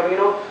pay, you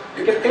know,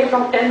 you can pay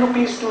from 10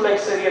 rupees to like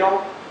say, you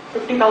know,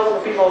 50,000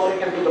 rupees also you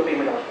can do the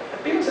payment out there.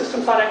 The payment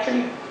systems are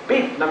actually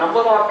big. The number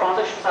of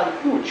transactions are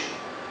huge.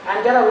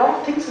 And there are a lot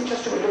of things which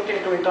has to be looked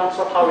into in terms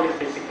of how it is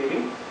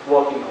basically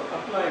working out.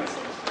 Compliance.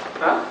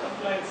 Huh?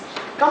 Compliance.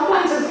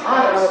 Compliances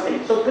are another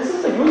thing. So this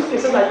is the use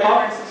cases I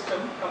thought. Payment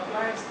system.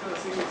 Compliance to the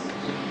series.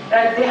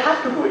 And they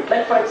have to do it.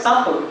 Like for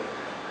example,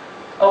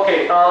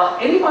 okay,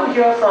 anyone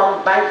here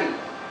from banking?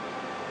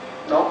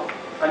 No?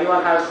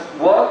 Anyone has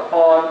worked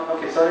on,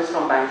 okay, sir is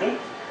from banking.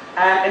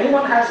 And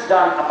anyone has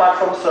done, apart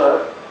from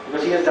sir,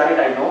 because he has done it,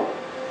 I know,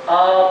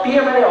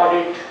 PMLA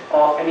audit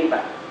of any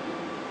bank?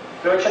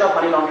 Prevention of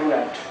Money Laundering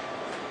Act.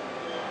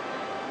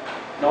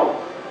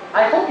 No?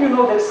 I hope you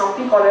know there is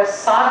something called as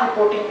SAR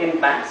reporting in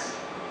banks,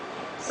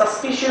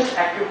 suspicious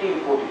activity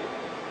reporting.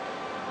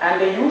 And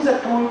they use a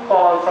tool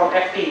called from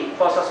FT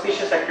for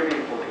suspicious activity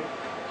reporting.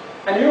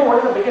 And you know what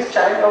is the biggest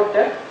challenge out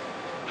there?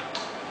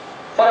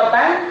 For a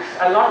bank,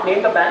 I'll not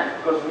name the bank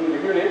because we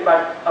reviewed it,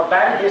 but a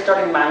bank based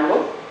out in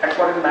Mangalore,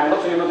 headquartered in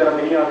Mangalore, so you know there are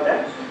many out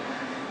there.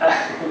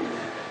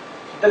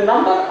 The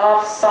number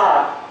of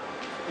SAR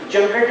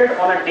generated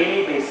on a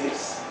daily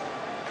basis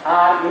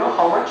are, you know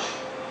how much?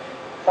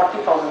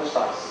 40,000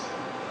 SARs.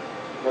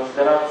 Because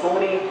there are so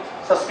many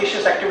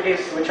suspicious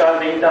activities which are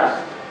being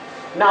done.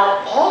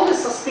 Now, all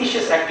this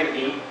suspicious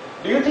activity,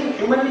 do you think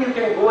humanly you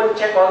can go and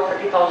check all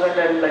 30,000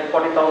 and like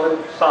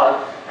 40,000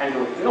 SAR and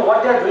do it? You know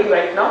what they are doing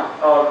right now,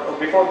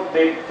 before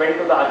they went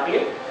to the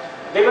RPA?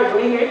 They were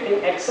doing it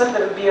in Excel.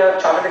 There will be a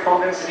chartered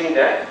accountant sitting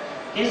there.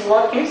 His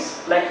work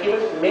is like he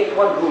will make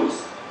one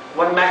rules,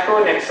 one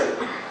macro in Excel.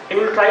 He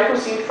will try to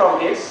see it from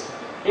his.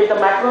 If the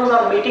macros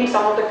are meeting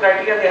some of the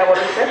criteria they have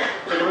already set,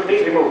 it will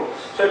be removed.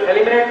 So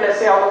eliminate, let's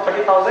say out of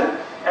 30,000,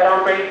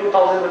 around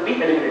 22,000 will be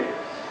eliminated.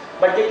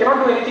 But they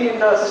cannot do anything in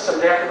the system,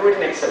 they have to do it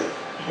in Excel.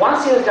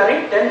 Once he has done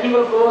it, then he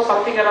will go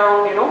something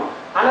around, you know,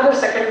 another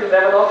second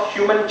level of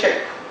human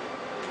check.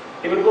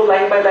 He will go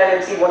line by line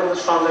and see what is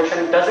this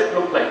transaction, does it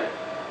look like.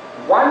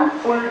 One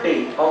full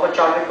day of a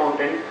chartered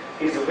accountant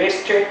is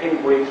wasted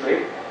in going through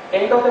it.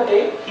 End of the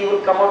day, he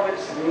will come out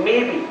with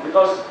maybe,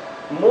 because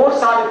more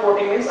SAR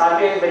reporting means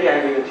RBI is very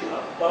angry with you.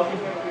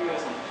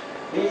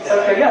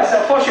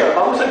 Yes, for sure,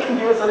 Babu sir can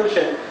give a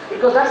solution.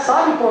 Because that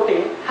SAR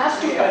reporting has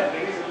to come.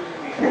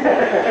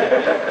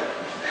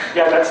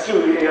 Yeah, that's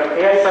true.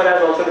 AI sir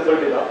has also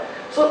resulted in that.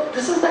 So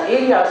this is the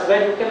areas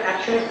where you can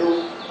actually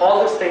do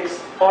all these things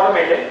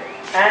automated.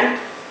 And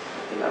I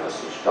think I was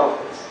switched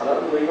off. It's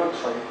alarm going on.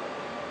 Sorry.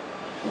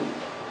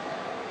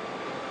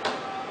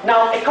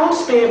 Now,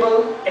 accounts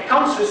payable,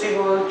 accounts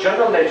receivable,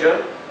 general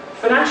ledger,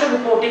 financial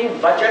reporting,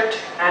 budget,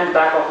 and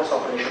back office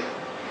operation.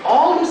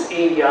 All these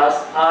areas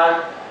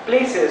are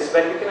places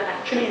where you can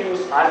actually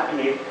use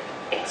RPA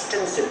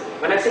extensively.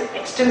 When I say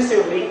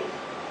extensively,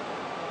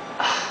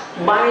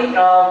 my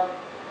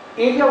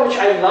area which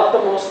I love the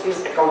most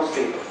is accounts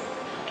payable.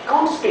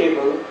 Accounts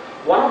payable,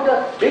 one of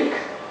the big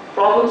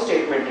problem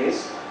statement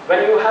is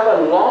when you have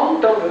a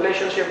long-term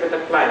relationship with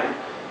a client.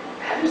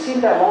 Have you seen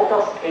the amount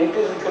of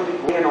entries which will be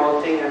going and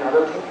all thing and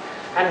other thing?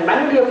 And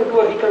manually you have to do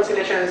a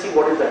reconciliation and see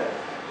what is that.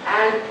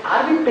 And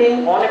are we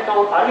paying on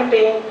account? Are we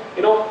paying,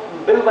 you know,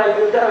 bill by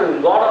bill? There are a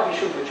lot of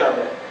issues which are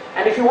there.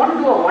 And if you want to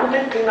do a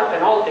one-time cleanup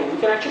and all things, you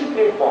can actually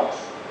create bots.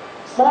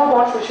 Small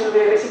bots which will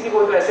basically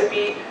go to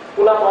SAP,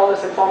 pull up all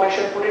this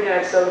information, put it in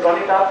Excel,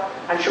 run it up,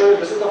 and show you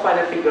this is the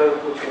final figure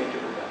which you need to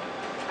do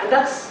that. And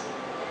that's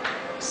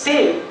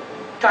save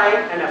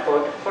time and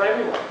effort for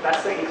everyone.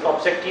 That's the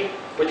objective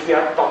which we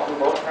are talking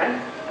about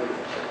and doing.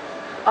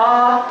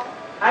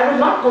 I will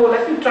not go.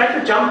 Let me try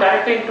to jump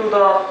directly into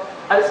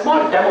a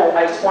small demo.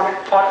 I just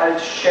thought I'll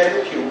share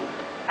with you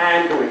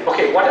and do it.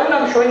 Okay, whatever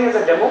I'm showing as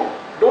a demo,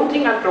 don't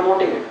think I'm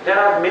promoting it. There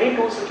are many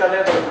tools which are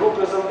there. There is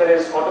Groupwism, there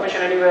is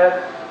Automation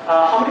Anywhere.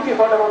 How many of you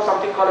heard about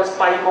something called as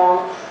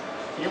PyMon,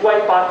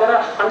 UiPath? There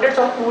are hundreds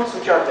of tools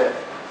which are there.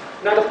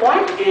 Now the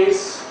point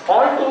is,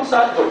 all tools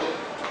are good.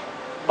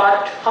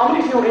 But how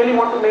many of you really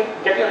want to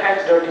get your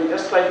hands dirty?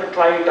 Just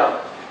try it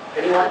out.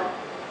 Anyone?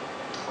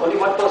 Only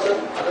one person?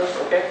 Others?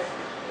 Okay.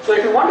 So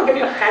if you want to get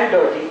your hand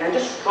dirty and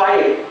just try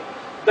it,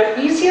 the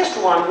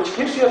easiest one which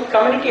gives you a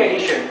community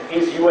edition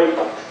is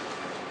UiPath.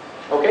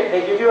 Okay,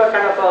 they give you a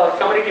kind of a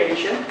community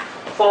edition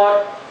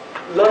for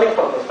learning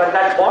purpose, but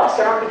that bots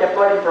cannot be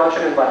deployed in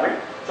production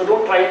environment. So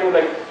don't try to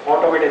like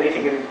automate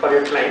anything for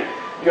your client.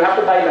 You have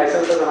to buy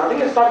licenses and I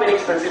think it's not very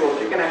expensive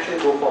also. You can actually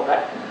go for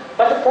that.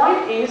 But the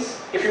point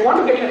is, if you want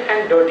to get your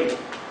hand dirty,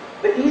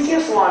 the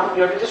easiest one,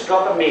 you have to just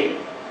drop a mail.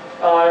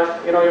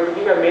 You have to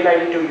give a mail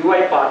ID to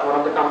UiPath, one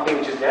of the company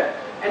which is there,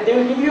 and they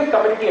will give you a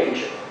community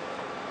edition.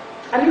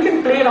 And you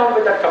can play around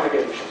with that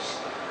community editions.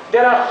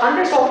 There are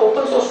hundreds of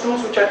open source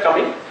tools which are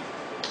coming,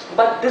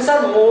 but these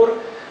are more,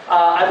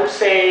 I would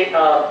say,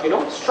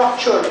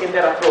 structured in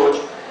their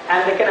approach,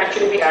 and they can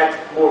actually be add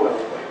more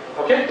value.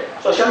 Okay,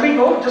 so shall we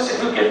go? Just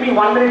it will give me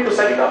 1 minute to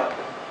set it up,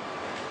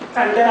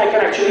 and then I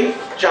can actually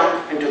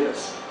jump into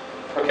this.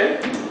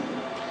 Okay,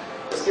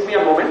 just give me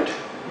a moment.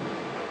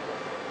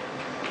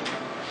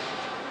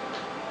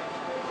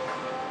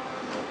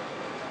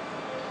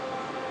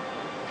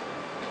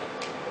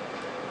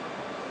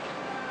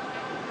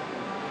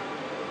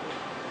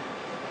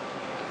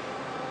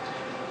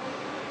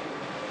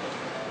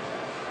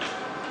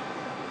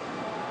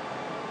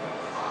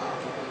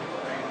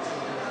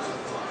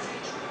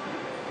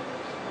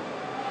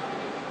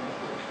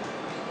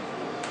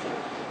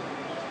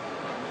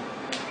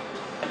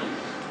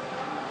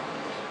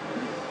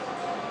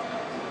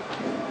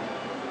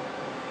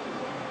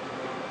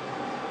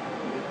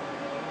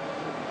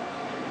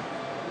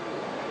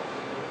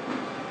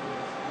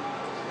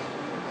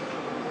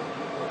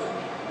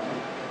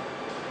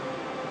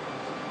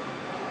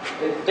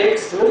 It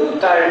takes little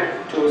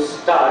time to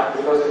start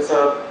because it's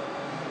a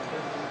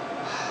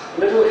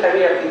little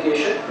heavy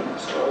application.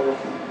 So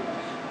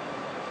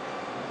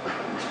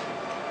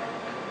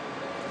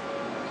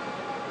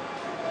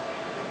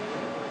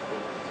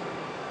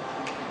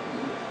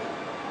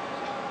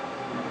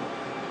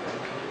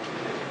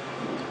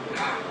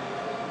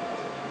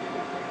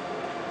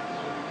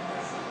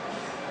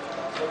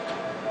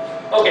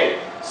okay,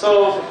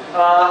 so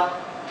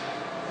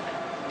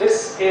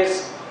this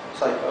is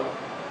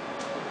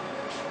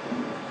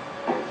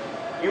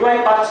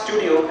UiPath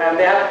Studio, and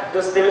they have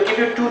this. They will give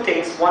you two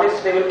things. One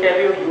is they will give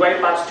you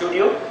UiPath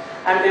Studio,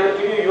 and they will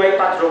give you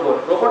UiPath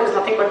Robot. Robot is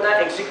nothing but the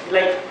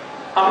like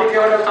how many of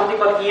you heard of something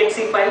called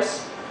exe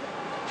files,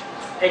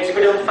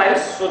 executable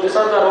files. So these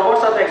are the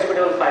robots are the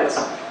executable files.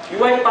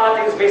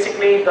 UiPath is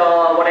basically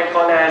the what I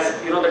call as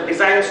the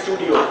design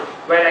studio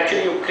where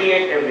actually you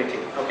create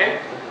everything. Okay,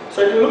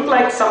 so it will look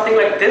like something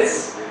like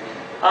this.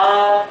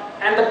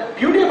 And the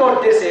beauty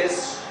about this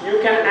is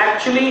you can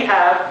actually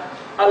have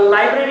a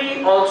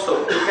library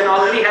also. You can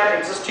already have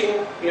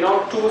existing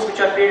tools which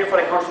are created for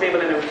accounts payable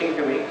and everything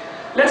to me.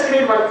 Let's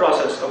create one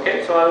process.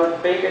 Okay, so I'll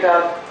make it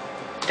a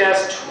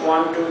test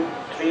 1, 2,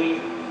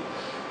 3,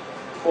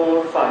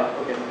 4, 5.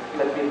 Okay,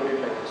 let me put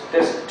it like this.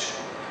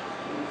 Test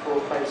 4,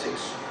 5,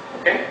 6.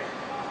 Okay,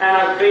 and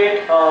I'll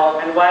create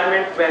an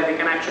environment where we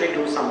can actually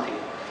do something.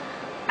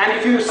 And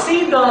if you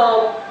see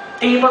the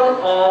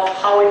table of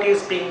how it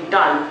is being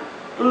done,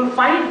 you will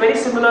find it very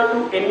similar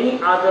to any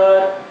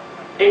other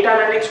data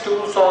analytics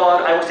tools,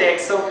 or I would say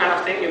Excel kind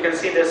of thing. You can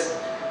see this.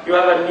 You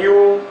have a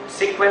new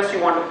sequence you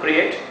want to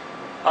create.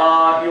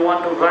 You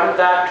want to run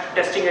that,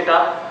 testing it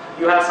up.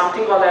 You have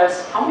something called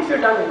as, how many of you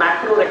have done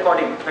macro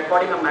recording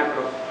a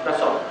macro?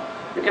 That's all.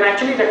 You can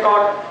actually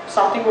record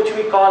something which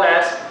we call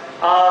as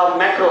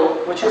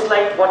macro, which is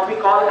like what we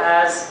call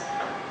as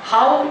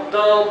how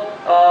the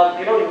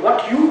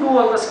what you do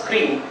on the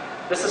screen,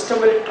 the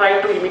system will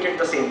try to imitate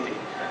the same thing.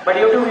 But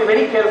you have to be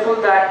very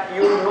careful that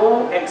you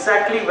know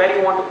exactly where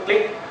you want to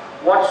click,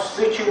 what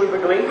switch you will be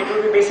doing. It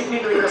will be basically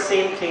doing the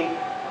same thing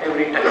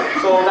every time.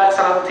 So that's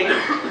another thing.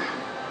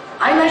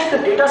 I like the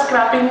data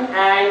scrapping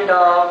and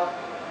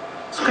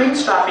screen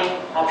strapping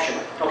option.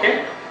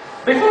 Okay.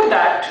 Before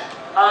that,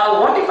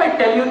 what if I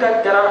tell you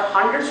that there are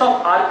hundreds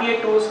of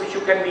RPA tools which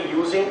you can be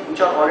using,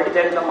 which are already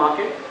there in the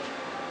market?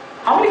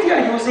 How many of you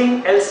are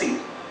using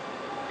LC?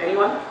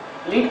 Anyone?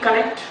 Lead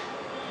Connect?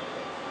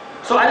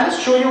 So I'll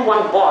just show you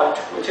one bot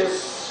which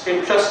is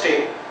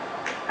interesting,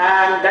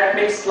 and that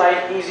makes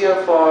life easier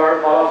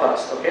for all of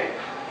us. Okay.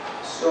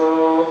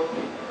 So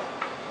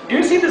do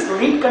you see this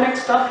Lead Connect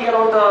stuff here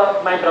on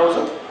my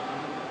browser?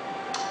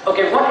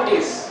 Okay, what it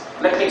is,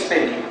 let me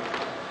explain to you.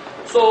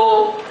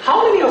 So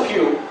how many of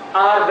you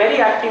are very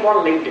active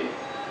on LinkedIn?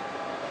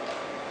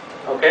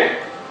 Okay.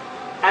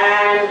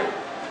 And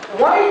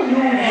why do you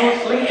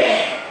use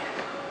LinkedIn?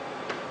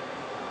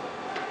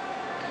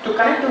 To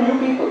connect to new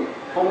people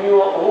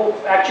who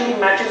actually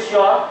matches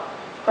your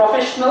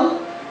professional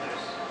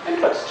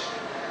interest.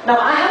 Now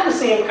I have the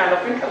same kind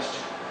of interest,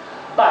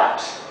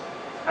 but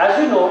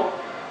as you know,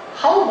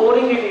 how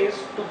boring it is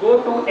to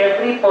go to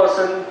every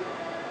person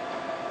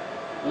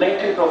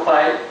LinkedIn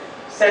profile,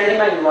 send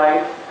him an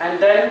invite, and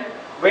then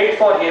wait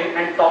for him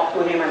and talk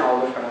to him and all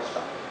that kind of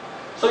stuff.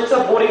 So it's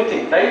a boring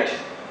thing, right?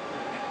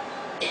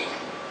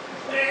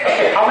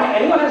 Okay,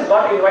 anyone has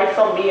got invite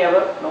from me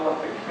ever? No one.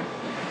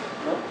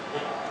 No?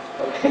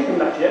 Okay,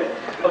 not yet.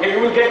 Okay,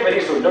 you will get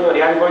very soon. Don't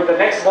worry. I'm going. The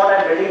next bot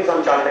I'm ready is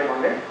on Chartered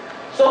Content.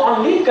 So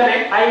on Lead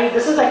Connect,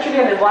 this is actually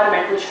an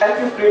environment which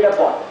helps you create a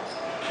bot.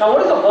 Now,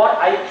 what is the bot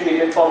I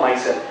created for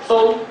myself?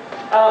 So,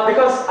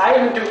 because I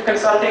am into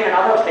consulting and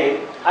other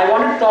thing, I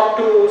wanted to talk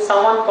to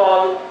someone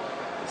called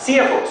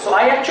CFO. So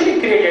I actually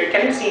created,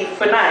 can you see,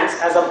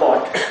 finance as a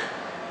bot,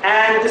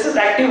 and this is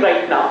active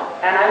right now.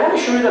 And I want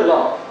to show you the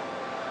log.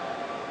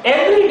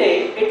 Every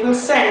day, it will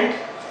send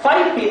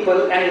 5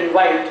 people an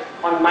invite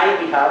on my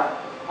behalf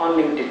on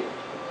LinkedIn.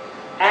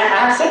 And I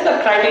have set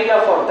the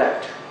criteria for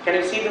that. Can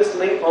you see this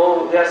link?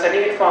 Oh, they are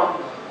sending it from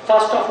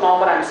 1st of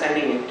November, I'm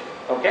sending it.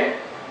 Okay?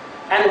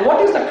 And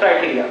what is the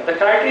criteria? The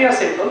criteria is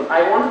simple.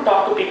 I want to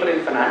talk to people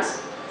in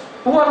finance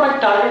who are my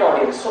target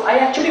audience. So I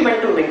actually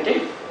went to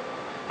LinkedIn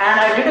and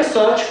I did a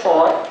search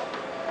for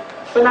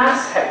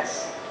finance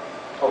heads.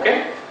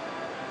 Okay?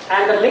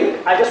 And the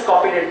link, I just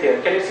copied it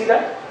there. Can you see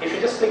that? If you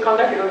just click on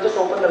that, it will just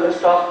open the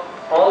list of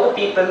all the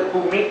people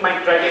who meet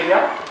my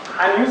criteria.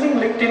 I'm using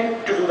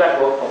LinkedIn to do that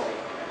work for me.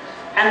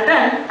 And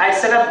then I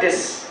set up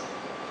this.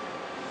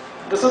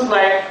 This is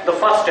like the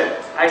first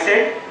step. I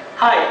said,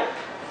 hi,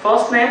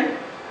 first name.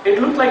 It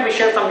looked like we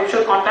shared some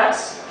mutual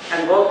contacts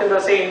and worked in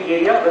the same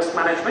area, risk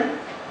management.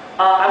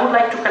 I would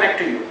like to connect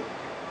to you.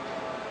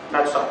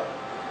 That's all.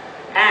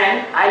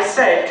 And I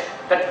said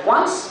that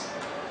once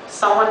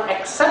someone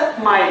accepts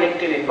my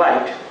LinkedIn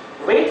invite,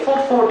 wait for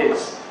 4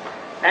 days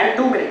and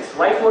 2 minutes.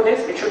 Why 4 days?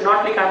 It should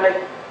not be kind of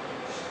like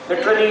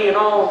literally,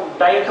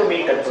 dying to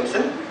meet that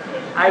person.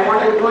 I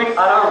want to do it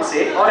around,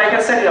 say, or I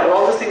can set it up.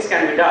 All these things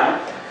can be done.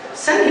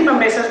 Send him a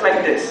message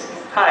like this.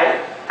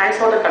 Hi, thanks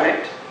for the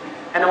connect.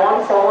 and I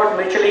want to forward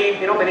mutually,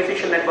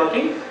 beneficial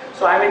networking.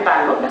 So I'm in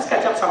Bangalore. Let's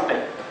catch up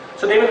sometime.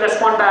 So they will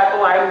respond back,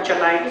 oh, I'm in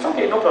Chennai. It's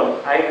okay, no problem.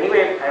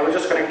 Anyway, I was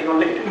just connecting on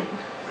LinkedIn,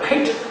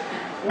 right?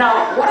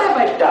 Now, what have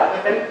I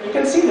done? And you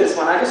can see this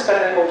one. I just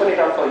open it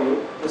up for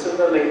you. This is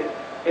the link.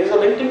 It is a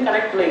LinkedIn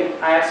Connect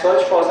link. I have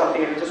searched for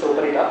something and just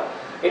open it up.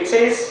 It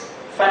says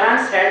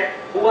finance head,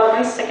 who are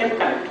my second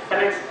connect.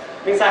 Finance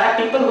means I have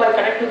people who I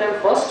connect to them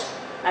first,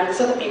 and these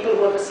are the people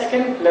who are the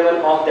second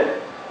level of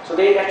them. So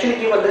they actually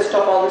give a list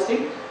of all this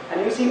thing,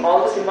 and you see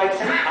all this invite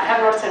sent. I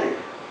have not sent it.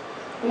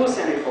 Who will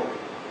send it for me?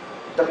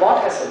 The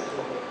bot has sent it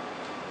for me.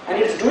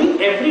 And it's doing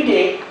every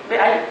day.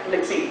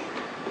 Let's see.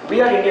 We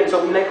are Indian,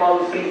 so we like all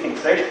the free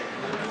things, right?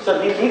 So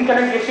the lead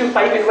connect gives you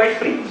 5 invite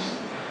free.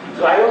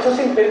 So I also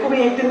think I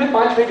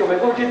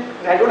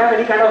don't have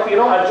any kind of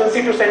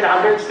urgency to send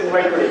 100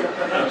 invite today.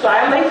 So I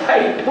am like,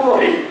 fine, don't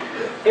worry.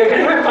 You're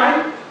getting my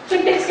point? So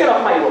it takes care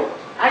of my work.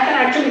 I can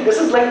actually, this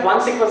is like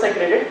one sequence I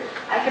created.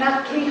 I can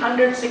have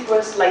 300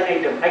 sequence line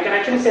item. I can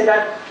actually say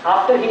that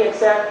after he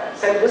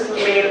send this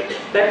mail,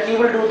 then he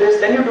will do this,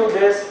 then you do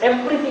this.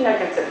 Everything I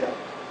can set up.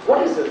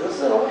 What is this? This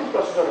is a robotic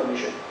process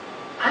automation.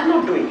 I'm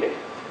not doing it.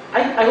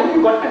 I hope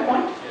you got my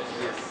point.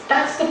 Yes.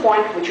 That's the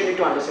point which you need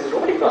to understand.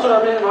 Robotic process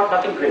automation is not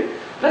nothing great.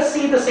 Let's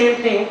see the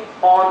same thing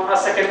on a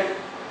second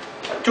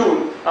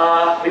tool.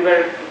 We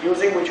were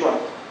using which one?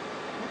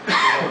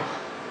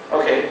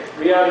 Okay,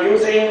 we are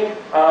using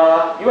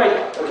UI.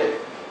 Okay.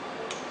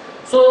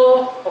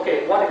 So,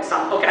 okay, one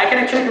example. Okay, I can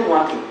actually do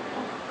one thing.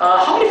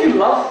 How many of you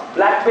love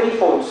BlackBerry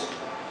phones?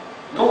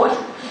 No one?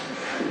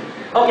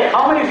 Okay,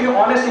 how many of you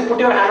honestly put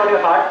your hand on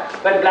your heart,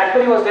 when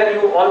BlackBerry was there,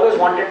 you always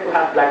wanted to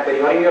have BlackBerry,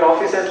 or in your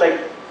offices,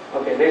 like,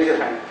 okay, raise your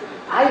hand.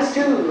 I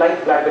still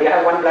like BlackBerry. I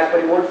have one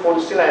BlackBerry old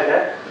phone still I have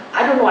there.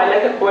 I don't know, I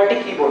like a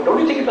QWERTY keyboard. Don't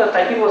you think the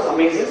typing was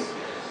amazing?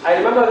 I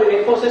remember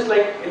in Infosys,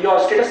 like, your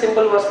status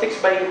symbol was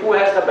fixed by who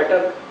has the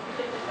better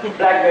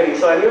BlackBerry.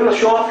 So I'm going to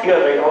show off here,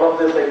 right, all of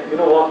this, like,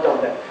 worked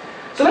on that.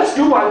 So let's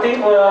do one thing.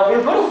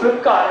 We'll go to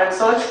Flipkart and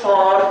search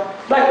for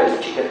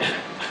BlackBerry chicken.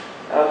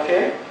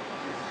 Okay.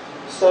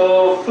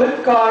 So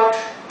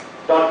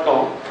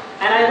Flipkart.com,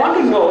 and I want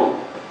to know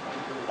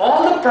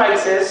all the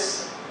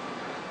prices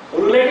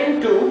relating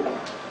to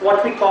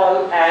what we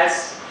call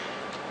as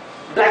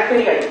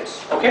BlackBerry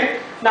items. Okay.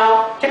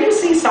 Now, can you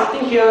see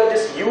something here?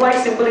 This UI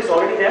symbol is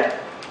already there.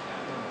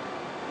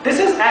 This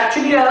is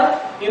actually a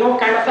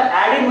kind of an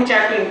add-in which I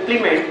have to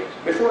implement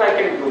before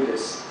I can do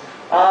this.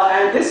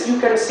 And this you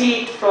can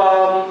see it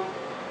from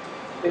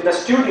in the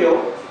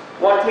studio.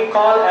 What we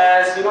call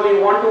as you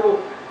want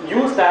to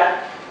use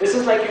that. This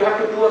is like you have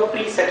to do a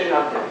pre-setting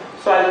up there.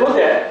 So I'll go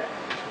there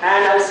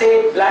and I'll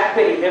say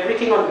BlackBerry.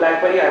 Everything on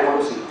BlackBerry I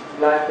want to see.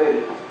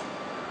 BlackBerry.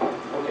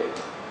 Okay.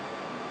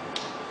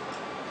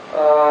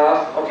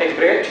 Okay,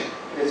 great.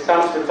 This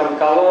comes with some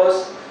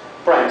covers,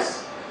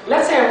 price.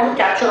 Let's say I want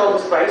to capture all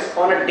this price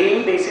on a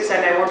daily basis,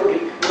 and I want to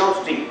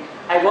see.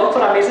 I work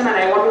for Amazon and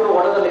I want to know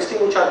what are the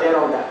listings which are there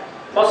on that.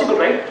 Possible,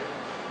 right?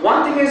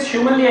 One thing is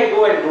humanly I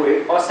go and do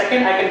it, or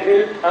second I can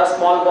build a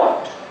small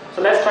bot.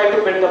 So let's try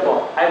to build the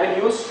bot. I will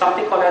use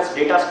something called as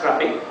data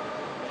scrapping.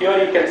 Here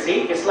you can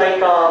see it's like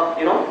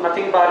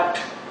nothing but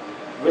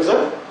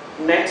wizard.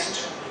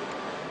 Next,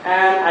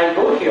 and I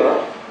go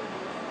here.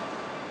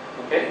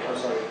 Okay, oh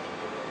sorry.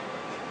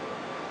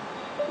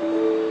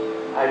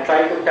 I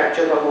try to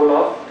capture the whole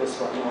of this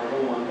one. No, I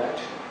don't want that.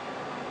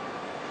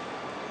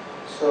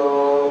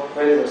 So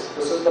where is this?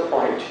 This is the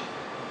point,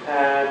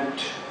 and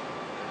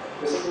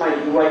this is my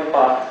UI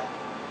path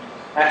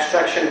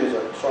abstraction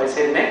wizard. So I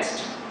say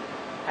next.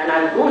 And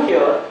I'll go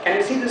here. Can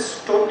you see this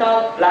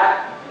total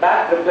black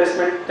back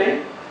replacement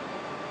thing?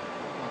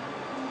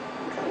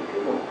 I'm trying to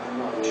go. I'm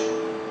not.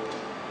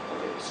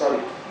 Okay,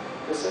 sorry.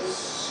 This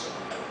is.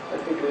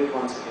 Let me do it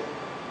once again.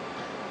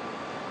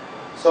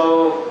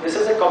 So this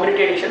is a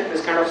community edition.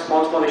 This kind of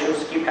small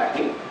issues keep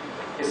happening.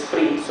 It's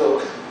free,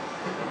 so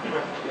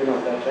you know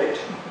that, right?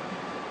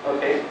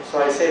 Okay.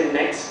 So I say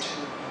next,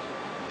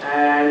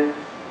 and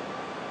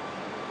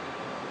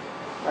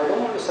I don't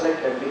want to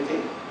select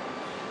everything.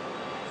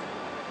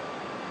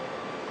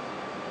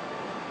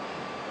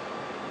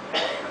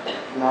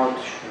 Now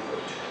it should be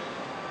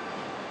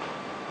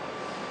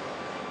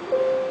good.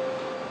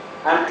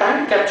 I'm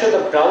trying to capture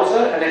the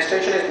browser and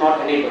extension is not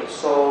enabled.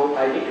 So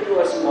I need to do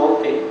a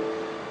small thing,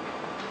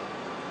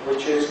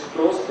 which is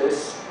close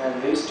this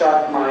and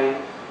restart my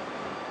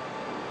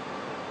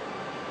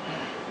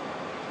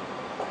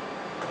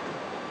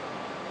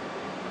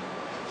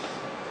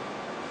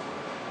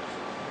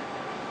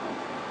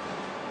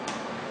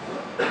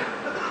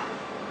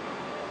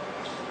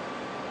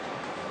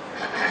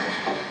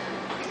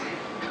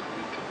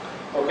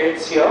okay,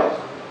 it's here.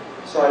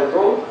 So I'll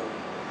go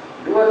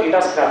do a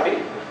data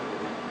scrapping,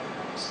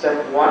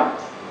 step 1,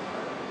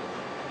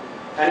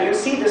 and you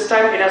see this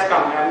time it has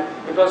come, and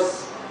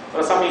because there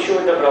was some issue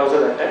with the browser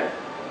that time,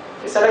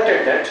 I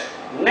selected that.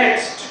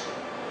 Next,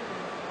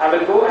 I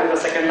will go and the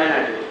second line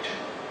I did it.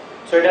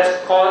 So it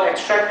has called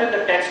extracted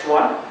the text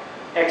 1,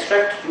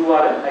 extract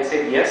URL, I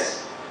said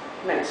yes,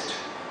 next.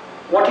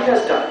 what it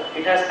has done,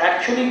 it has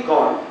actually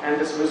gone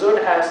and this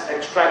wizard has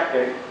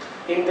extracted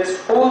in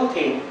this whole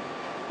thing,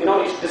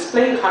 it's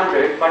displaying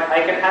 100, but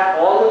I can have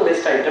all the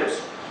list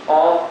items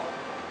of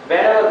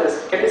wherever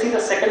this. Can you see the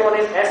second one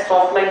is S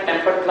softline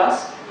tempered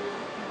class?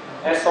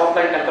 S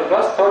softline tempered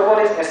class. Third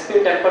one is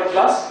SQ tempered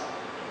class.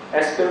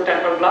 SQ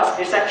tempered class.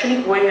 It's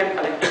actually going and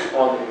collecting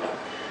all the data.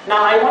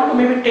 Now I want to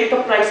maybe take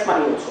the price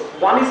money also.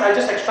 One is I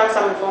just extract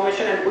some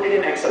information and put it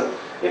in Excel.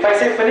 If I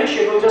say finish,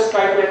 it will just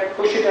try to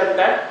push it at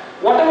that.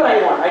 Whatever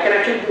I want, I can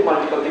actually do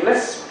multiple things.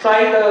 Let's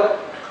try the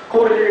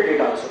correlated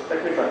data also.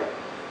 Let me try.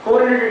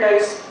 Correlated data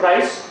is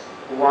price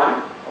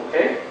 1.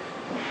 Okay.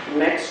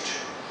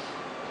 Next,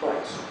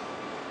 price.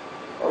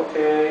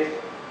 Okay.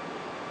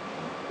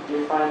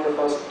 Define the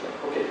first.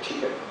 Okay,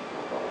 ठीक है.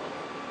 No problem.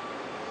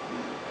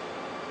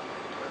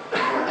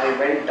 I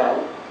went down.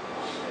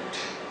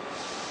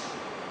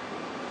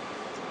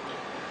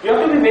 You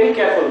have to be very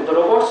careful. The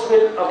robots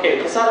will,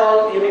 okay, these are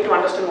all, you need to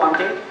understand one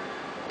thing.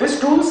 These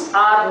tools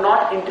are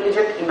not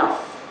intelligent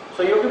enough.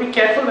 So you have to be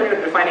careful when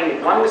you're defining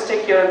it. One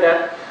mistake here and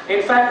there.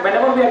 In fact,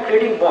 whenever we are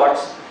creating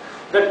bots,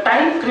 the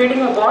time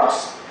creating a bot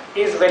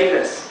is very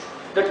less.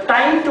 The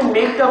time to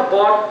make the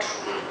bot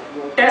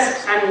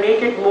test and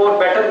make it more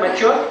better,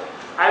 mature,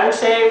 I would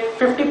say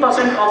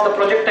 50% of the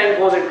project time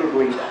goes into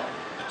doing that.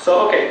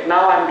 So okay,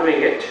 now I'm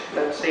doing it.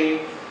 Let's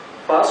see,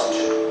 first,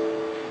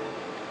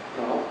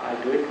 no,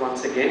 I'll do it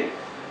once again.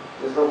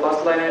 This is the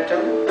first line item.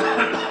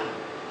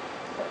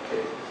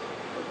 Okay,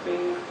 let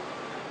me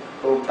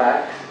go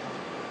back,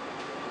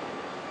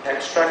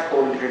 extract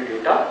correlated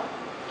data,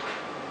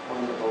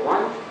 point number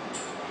 1,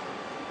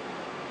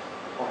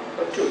 point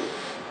number 2.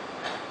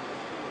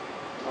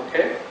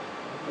 Okay,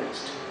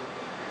 next.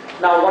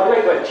 Now what do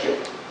I got here?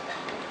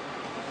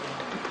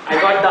 I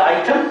got the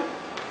item,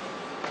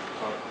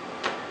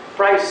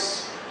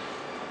 price.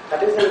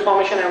 That is the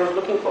information I was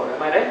looking for,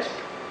 am I right?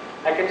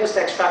 I can just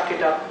extract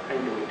it up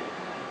and do it.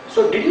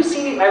 So did you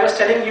see, I was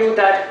telling you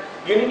that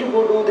you need to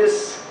go do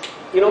this,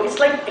 it's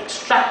like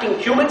extracting.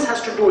 Humans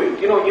has to do it,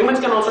 humans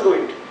can also do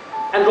it.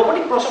 And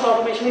robotic process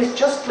automation is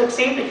just like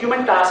saying the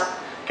human task,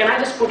 can I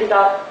just put it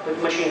up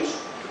with machines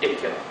to take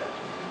care of that?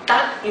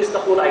 That is the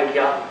whole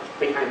idea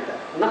behind that.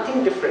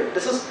 Nothing different.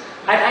 This is,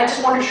 I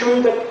just want to show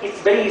you that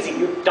it's very easy.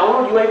 You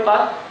download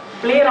UiPath,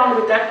 play around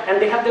with that,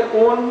 and they have their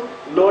own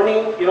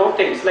learning,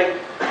 things. Like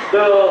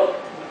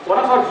one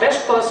of our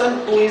best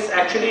person who is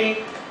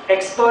actually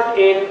expert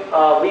in,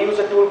 we use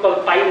a tool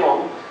called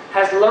PyMom,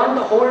 has learned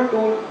the whole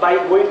tool by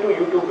going to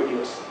YouTube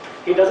videos.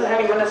 He doesn't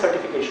have even a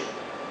certification.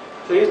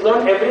 So he's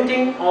learned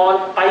everything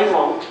on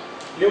PyMom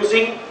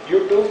using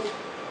YouTube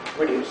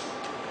videos.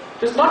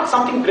 It's not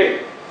something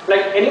great.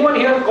 Like anyone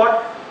here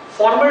got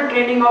formal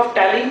training of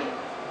Tally?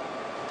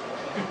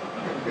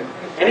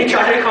 Any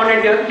chartered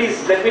accountant here?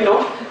 Please let me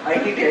know.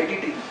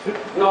 ITT.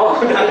 No,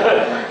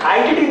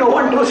 ITT no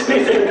one knows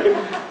anything.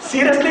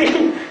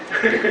 Seriously.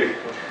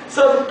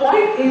 So the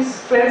point is,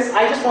 friends,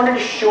 I just wanted to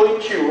show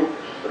it to you.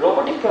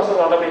 Robotic process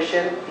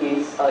automation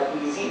is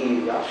an easy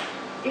area.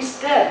 It's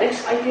there.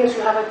 Next ideas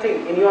you have a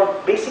thing. In your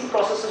basic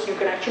processes you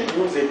can actually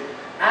use it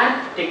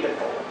and take that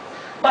forward.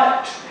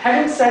 But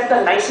having said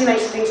the nice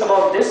things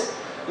about this,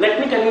 let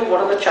me tell you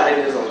what are the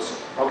challenges also.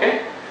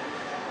 Okay?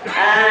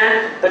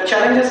 And the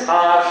challenges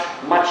are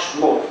much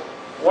more.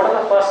 What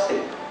are the first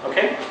thing?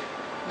 Okay?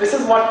 This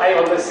is what I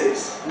always say,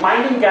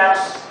 minding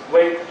gaps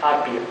with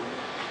RPM.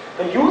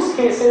 The use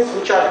cases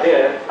which are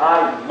there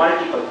are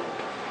multiple.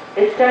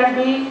 It can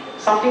be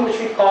something which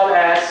we call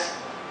as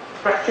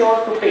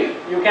procure to pay.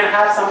 You can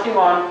have something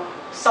on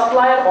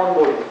supplier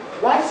onboarding.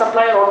 Why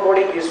supplier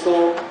onboarding is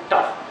so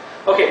tough?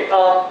 Okay,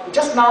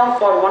 just now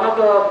for one of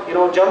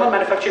the German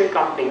manufacturing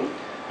company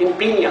in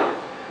Pinya,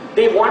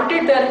 they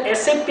wanted their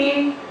SAP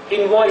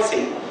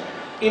invoicing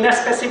in a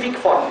specific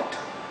format.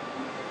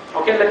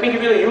 Okay, let me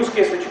give you a use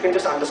case which you can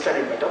just understand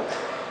it better.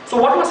 So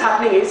what was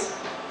happening is,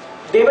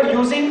 they were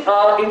using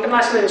an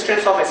international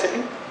instance of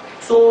SAP.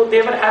 So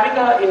they were having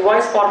an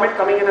invoice format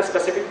coming in a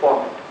specific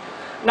format.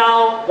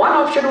 Now, one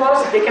option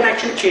was they can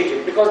actually change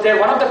it because they're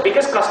one of the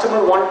biggest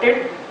customer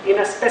wanted in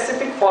a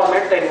specific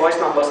format the invoice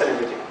numbers and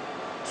everything.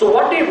 So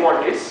what they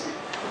want is,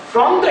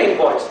 from the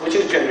invoice which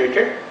is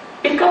generated,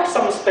 pick up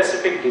some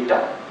specific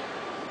data,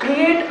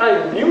 create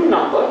a new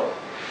number,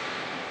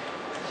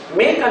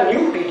 make a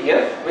new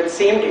PDF with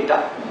same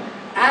data,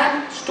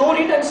 and store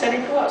it and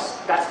send it to us.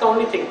 That's the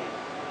only thing.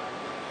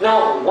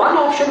 Now, one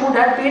option would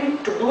have been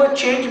to do a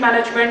change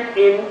management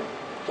in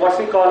what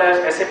we call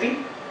as SAP.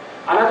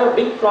 Another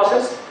big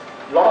process,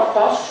 lot of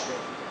cost.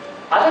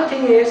 Other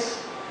thing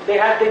is, they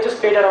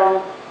just paid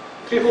around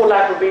 3-4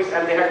 lakh rupees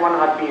and they had one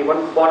RPA,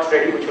 one bot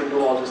ready which will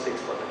do all these things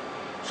for them.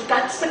 So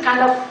that's the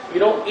kind of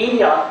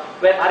area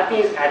where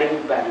RPA is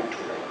adding value to.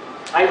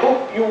 Right? I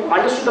hope you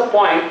understood the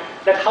point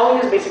that how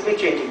it is basically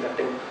changing that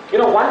thing.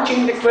 One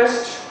change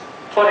request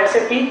for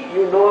SAP,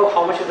 you know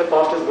how much the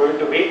cost is going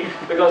to be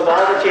because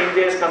all the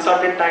changes,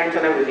 consultant times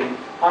and everything.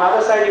 On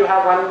other side, you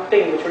have one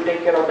thing which will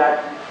take care of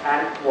that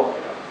and work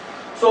it out.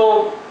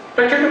 So,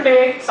 procure to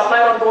pay,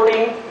 supplier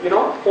onboarding,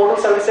 portal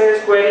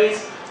services,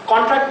 queries,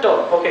 contractor.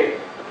 Okay,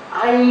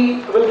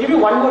 I will give you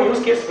one more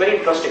use case, very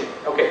interesting.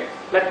 Okay,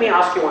 let me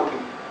ask you one thing.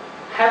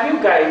 Have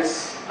you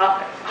guys,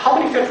 how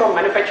many of you are from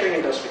manufacturing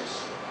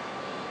industries?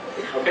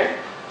 Okay,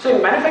 so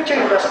in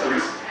manufacturing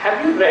industries,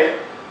 have you read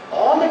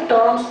all the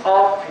terms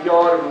of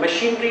your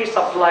machinery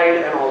supplied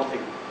and all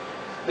things?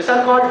 These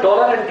are called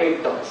dollar and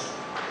date terms.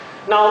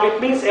 Now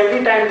it means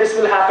every time this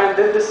will happen,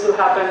 then this will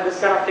happen, this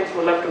kind of things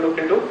we'll have to look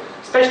into.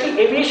 Especially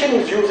aviation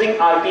is using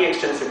RPA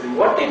extensively.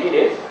 What they did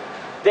is,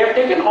 they have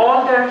taken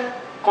all their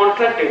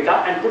contract data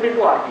and put it to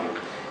RPA.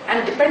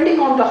 And depending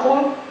on the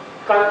whole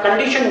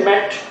condition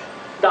met,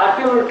 the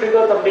RPA will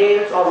trigger the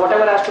mails or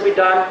whatever has to be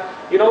done,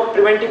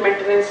 preventive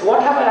maintenance,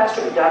 whatever has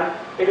to be done,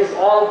 it is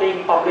all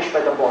being published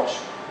by the bots.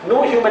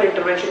 No human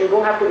intervention, you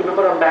don't have to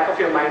remember on the back of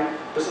your mind,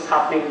 this is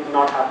happening,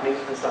 not happening,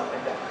 and stuff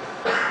like that.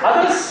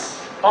 Others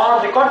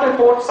are record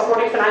reports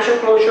supporting financial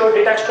closure,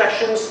 data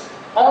extractions,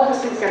 all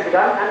these things can be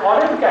done. And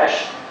order to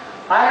cash,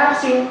 I have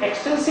seen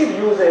extensive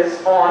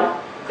uses on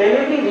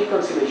delivery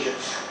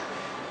reconciliations.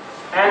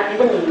 And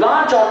even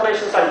large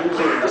organizations are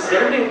using it. This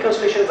delivery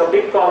reconciliation is a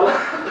big problem,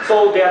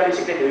 so they are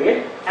basically doing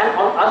it. And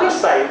on other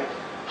side,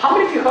 how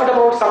many of you heard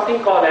about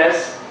something called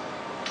as,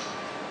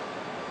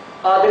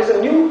 there is a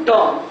new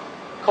term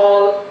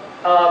called,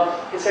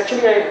 it's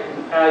actually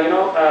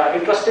a,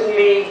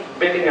 interestingly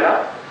building it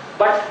up,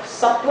 but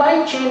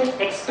supply chain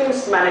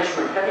expense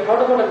management. Have you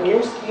heard about a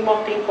new scheme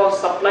of thing called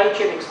supply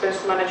chain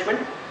expense management?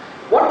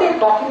 What they're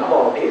talking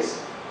about is,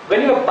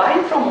 when you're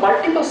buying from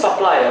multiple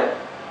suppliers,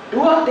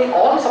 they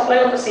all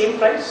supply on the same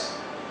price?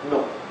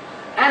 No.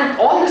 And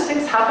all these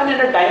things happen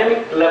at a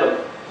dynamic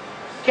level.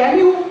 Can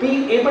you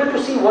be able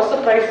to see what's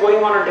the price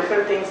going on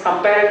different things,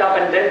 compare it up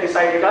and then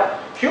decide it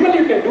up? Humanly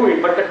you can do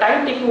it, but the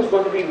time taking is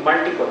going to be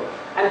multiple.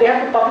 And they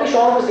have to publish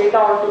all this data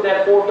onto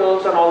their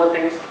portals and all the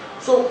things.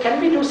 So can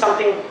we do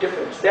something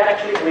different? They are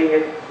actually doing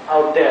it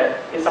out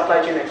there in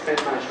supply chain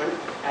expense management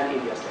and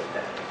areas like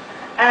that.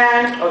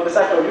 And this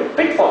I told you,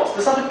 pitfalls.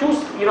 These are the two,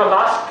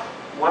 last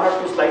one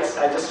or two slides.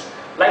 I just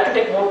like to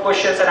take more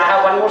questions, and I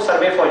have one more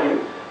survey for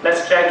you.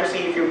 Let's try to see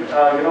if you,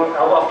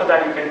 after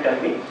that you can tell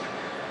me.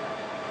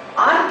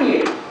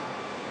 RPA,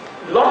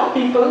 a lot of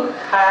people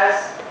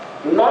has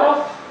a lot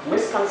of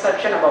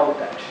misconception about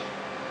that.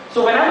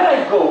 So whenever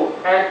I go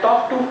and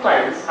talk to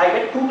clients, I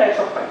get two types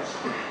of clients.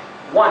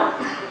 One,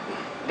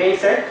 they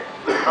said,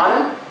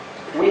 Anand,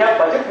 we have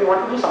budget, we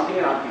want to do something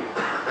in RPA.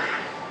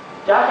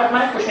 क्या करना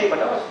है कुछ नहीं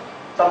पता बस.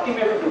 Something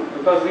we have to do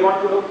because we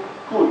want to look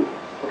cool.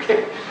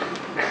 Okay,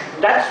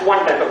 that's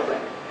one type of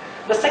client.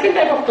 The second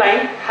type of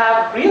client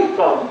have real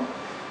problem,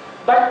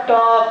 but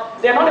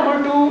they are not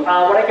able to,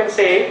 what I can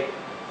say,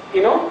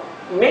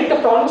 make the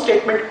problem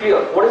statement clear.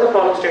 What is the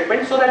problem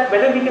statement? So that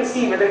whether we can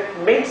see whether it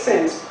makes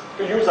sense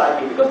to use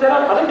RPA. Because there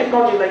are other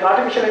technologies like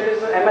artificial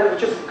intelligence, ML,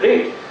 which is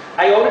great.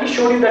 I already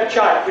showed you that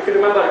chart. If you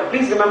remember,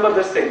 please remember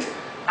this thing.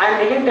 I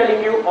am again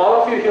telling you,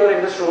 all of you here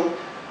in this room,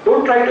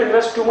 don't try to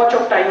invest too much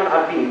of time on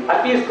RPA.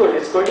 RPA is good.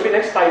 It's going to be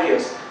next 5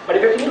 years. But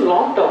if you're thinking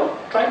long term,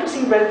 try to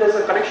see when there's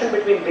a connection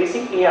between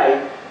basic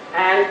AI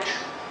and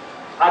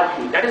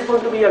RPA. That is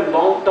going to be a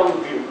long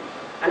term view.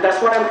 And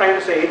that's what I'm trying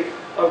to say.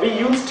 We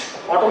used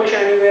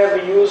Automation Anywhere,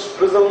 we used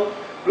Prism,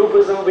 Blue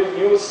Prism, we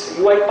used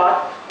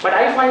UiPath. But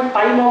I find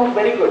PyMonk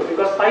very good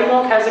because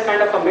PyMonk has a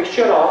kind of a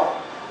mixture of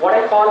what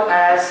I call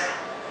as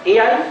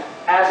AI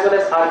as well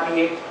as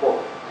RPA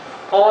both.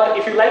 Or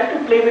if you like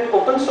to play with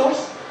open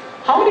source,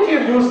 how many of you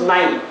have used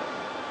KNIME?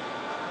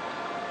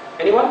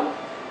 Anyone?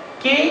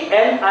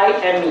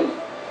 KNIME.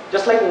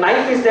 Just like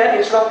knife is there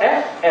instead of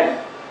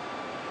FM.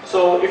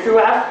 So if you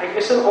have,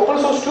 it's an open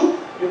source tool,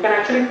 you can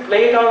actually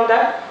play it on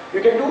that. You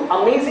can do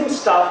amazing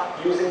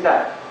stuff using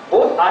that.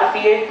 Both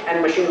RPA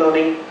and machine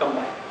learning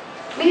combined.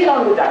 Play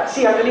around with that.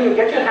 See, I'm telling you,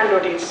 get your hand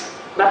dirty. It's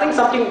nothing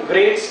something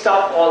great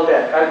stuff all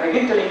there. I'm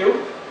really telling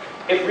you,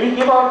 if we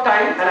give our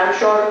time, and I'm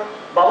sure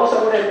Babu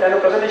Sabur and the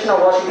presentation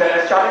of watching that,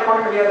 as chartered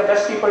accountant, we are the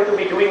best people to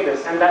be doing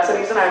this. And that's the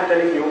reason I'm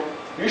telling you,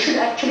 you should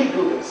actually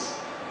do this.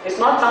 It's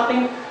not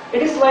something,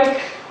 it is like,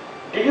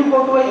 did you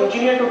go to an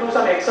engineer to do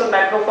some Excel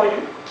macro for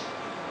you?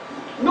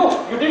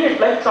 No, you did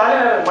it like trial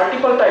and error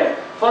multiple times.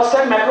 First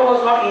time macro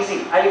was not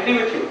easy, I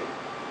agree with you.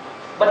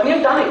 But we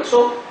have done it,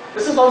 so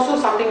this is also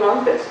something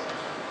on this.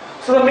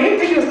 So the main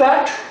thing is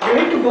that you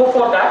need to go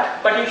for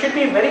that, but you should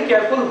be very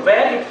careful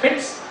where it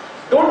fits.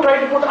 Don't try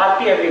to put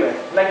RP everywhere.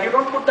 Like you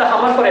don't put the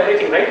hammer for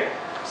everything, right?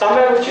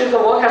 Somewhere which is the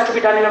work has to be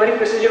done in a very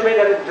precision way,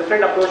 there is a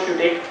different approach you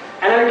take.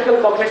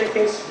 Analytical, cognitive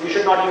things, you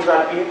should not use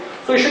RPA.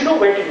 So you should know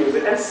when to use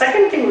it. And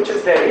second thing which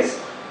is there is,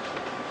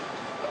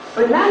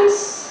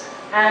 finance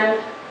and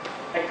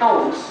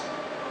accounts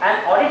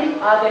and auditing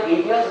are the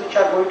areas which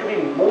are going to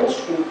be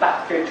most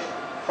impacted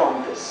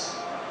from this.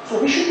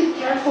 So we should be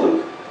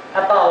careful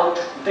about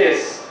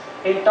this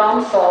in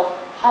terms of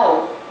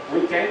how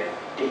we can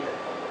take it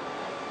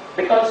forward.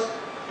 Because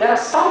there are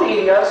some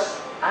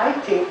areas, I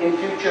think in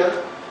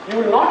future, you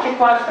will not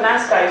require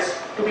finance guys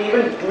to be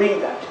even doing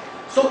that.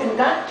 So in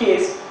that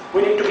case,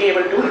 we need to be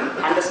able to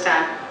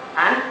understand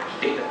and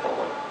take it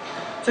forward.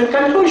 So in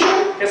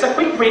conclusion, it's a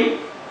quick win.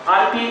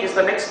 RPA is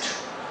the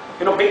next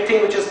big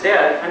thing which is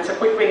there, and it's a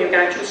quick win, you can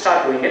actually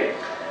start doing it.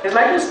 It's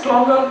likely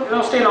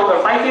to stay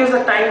longer. 5 years the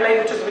timeline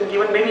which has been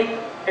given. Maybe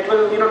it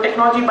will,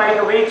 technology by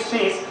the way it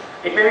sees,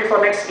 it may be for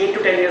next 8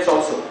 to 10 years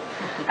also.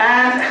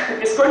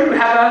 And it's going to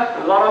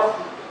have a lot of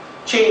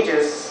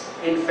changes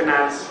in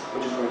finance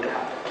which is going to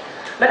happen.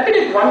 Let me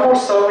take one more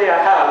survey I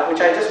have,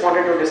 which I just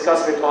wanted to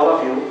discuss with all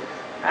of you,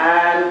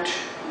 and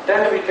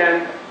then we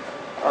can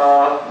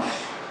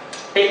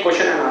take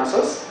question and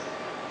answers.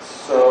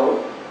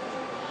 So,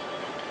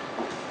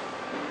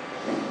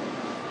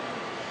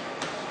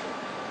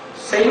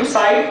 same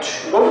site,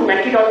 go to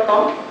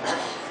menti.com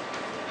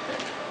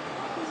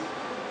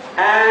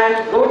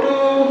and go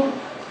to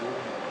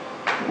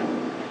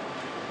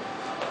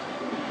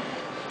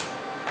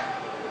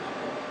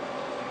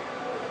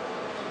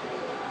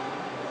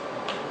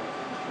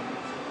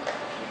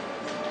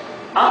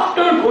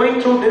after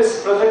going through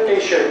this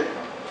presentation,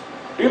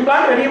 do you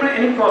plan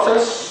any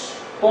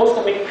process post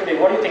the meeting today?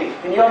 What do you think?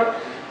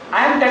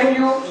 I am telling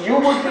you, you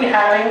would be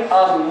having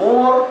a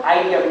more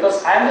idea,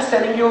 because I am just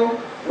telling you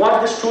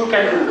what this tool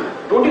can do.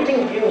 Don't you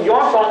think in your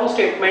problem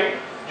statement,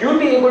 you'll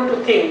be able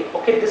to think,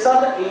 okay, these are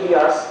the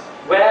areas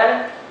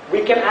where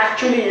we can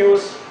actually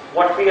use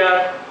what we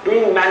are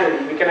doing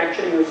manually, we can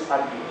actually use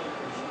RPA.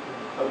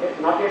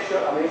 Okay, not yet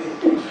sure,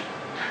 amazing.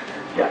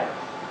 Yeah.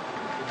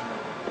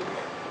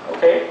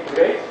 Okay,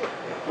 great.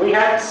 We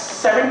had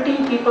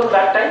 17 people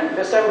that time.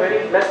 This time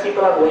very less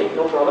people are voting,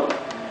 no problem.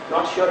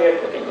 Not sure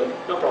yet, okay, good,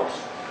 no problems.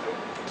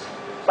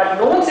 But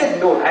no one said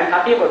no, I'm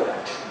happy about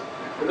that.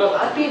 Because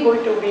RPA is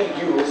going to be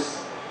used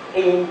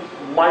in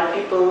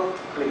multiple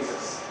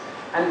places.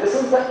 And this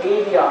is the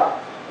area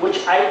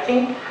which I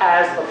think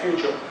has a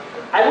future.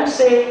 I would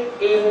say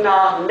in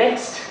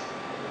next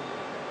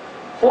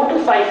 4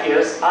 to 5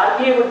 years,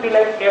 RPA would be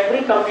like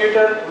every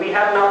computer. We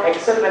have now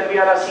Excel when we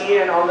are a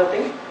CA and all the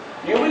thing.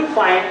 You will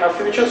find a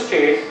future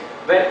state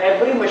where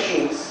every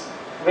machines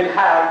will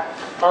have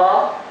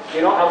a,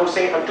 I would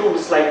say a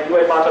tools like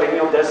UiPath or any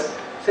of this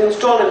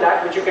installed in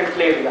that, which you can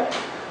play with that.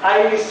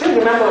 I still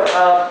remember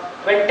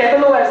when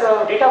Tableau as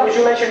a data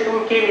visualization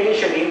tool came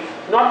initially,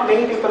 not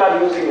many people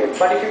are using it.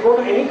 But if you go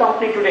to any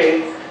company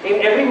today,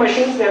 in every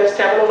machine there is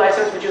Tableau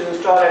license which is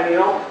installed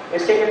and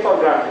is taken for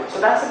granted. So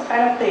that's the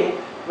kind of thing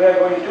we are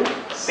going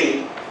to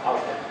see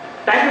out there.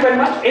 Thank you very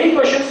much. Any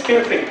questions?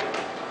 Feel free.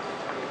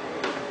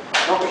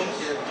 No questions?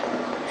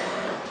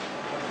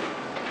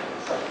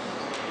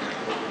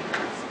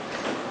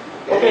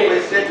 Okay.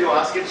 Instead you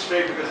ask it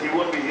straight because he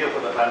won't be here for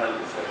the panel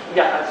discussion.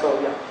 Yeah, so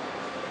yeah.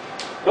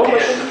 No He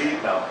has questions? to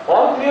leave now.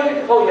 All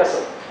clear? Oh yes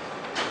sir.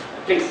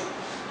 Please.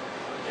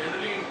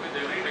 Generally, with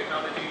every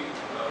technology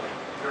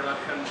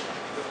introduction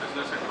to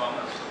business and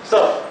commerce,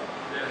 Sir.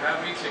 there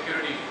have been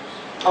security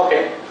issues,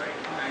 Okay. right?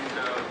 And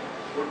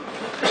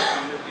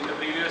in the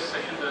previous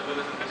sessions as well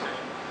as in this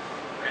session,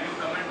 can you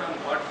comment on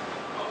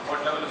what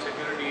level of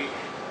security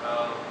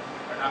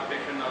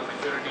adaptation or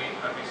maturity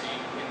are we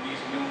seeing in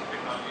these new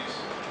technologies,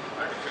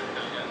 artificial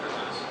intelligence as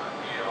well as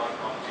RPA or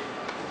blockchain?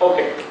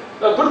 Okay.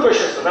 Good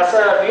question, sir. That's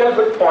a real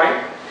good point.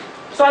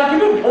 So I'll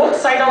give you both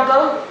sides of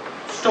the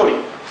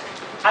story.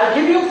 I'll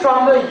give you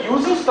from the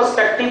user's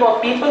perspective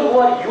of people who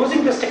are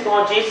using these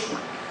technologies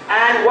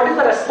and what is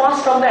the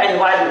response from the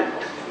environment.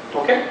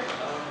 Okay.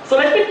 So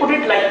let me put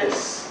it like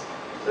this.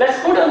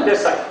 Let's put on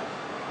this side.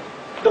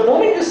 The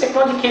moment this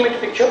technology came into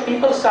picture,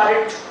 people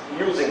started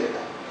using it.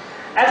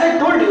 As I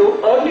told you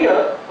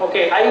earlier,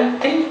 okay, I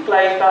think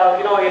like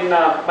in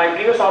my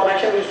previous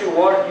organization we used to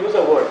use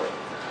a word.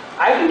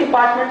 IT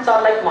departments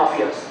are like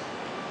mafias.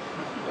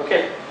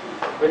 Okay,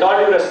 with all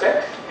due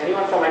respect,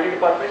 anyone from IT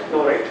department?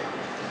 No, right?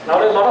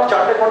 Nowadays a lot of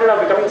chartered accountants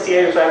are becoming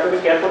CIO, so I have to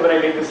be careful when I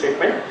make this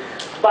statement.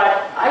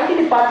 But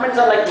IT departments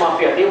are like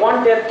mafia. They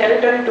want their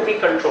territory to be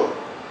controlled.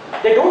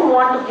 They don't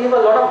want to give a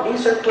lot of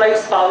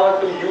decentralized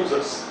power to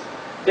users.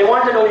 They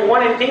want to know, you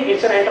want anything,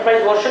 it's an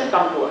enterprise version,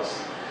 come to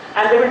us.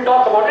 And they will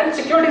talk about it. And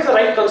security is the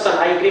right concern,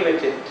 I agree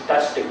with it,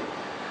 that's the thing.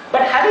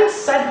 But having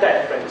said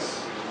that,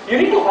 friends, you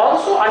need to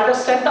also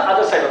understand the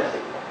other side of the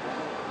thing.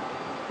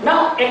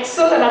 Now,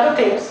 Excel and other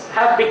things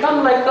have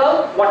become like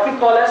what we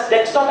call as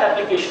desktop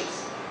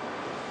applications.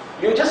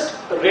 You just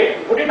put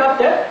it up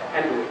there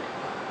and do it.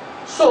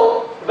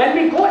 So, when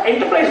we go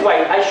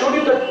enterprise-wide, I showed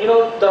you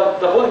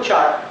the whole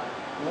chart.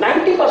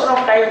 90% of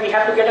time we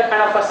have to get a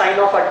kind of a sign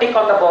off, a tick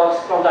on the box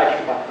from the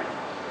IT department.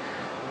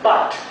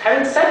 But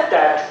having said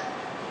that,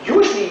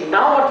 usually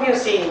now what we are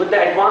seeing with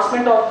the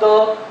advancement of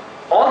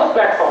all of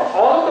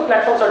the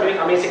platforms are doing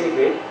amazingly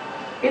great.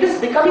 It is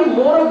becoming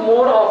more and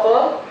more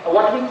of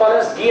what we call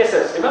as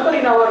DSS. Remember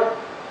in our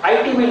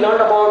IT we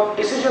learned about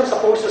decision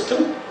support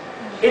system.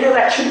 It is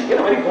actually a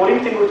very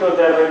boring thing which was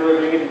there when we were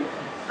doing in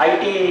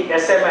IT,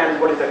 SM and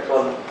what is that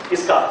called?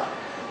 ISCA.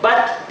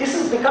 But this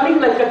is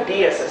becoming like a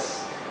DSS.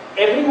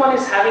 Everyone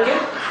is having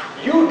it.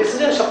 You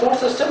decision support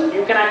system,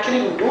 you can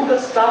actually do the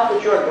stuff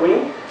which you are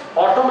doing,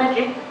 automate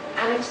it,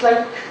 and it's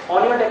like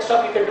on your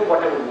desktop you can do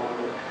whatever you want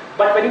to do.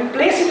 But when you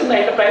place it in the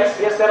enterprise,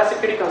 yes, there are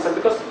security concerns,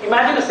 because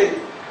imagine a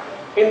thing.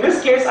 In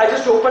this case, I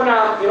just open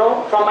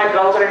from my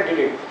browser and did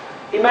it.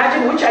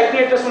 Imagine which IP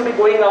address will be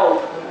going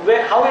out,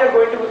 how we are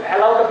going to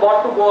allow the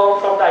bot to go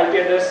out from the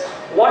IP address,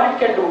 what it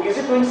can do. Is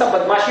it doing some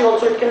badmashi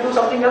also? It can do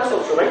something else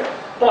also, right?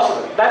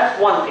 Possibly. That's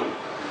one thing.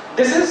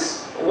 This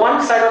is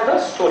one side of the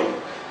story.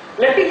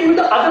 Let me give you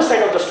the other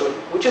side of the story,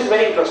 which is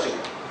very interesting.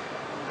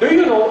 Do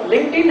you know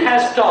LinkedIn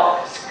has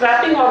stopped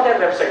scrapping out their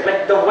website?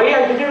 Like the way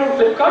I did it on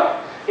Flipkart,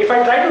 if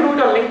I try to do it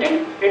on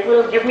LinkedIn, it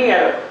will give me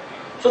error.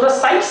 So the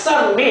sites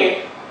are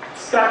made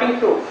scrapping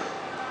proof,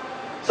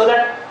 so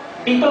that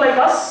people like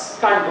us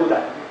can't do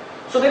that.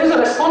 So there is a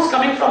response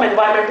coming from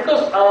environment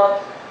because,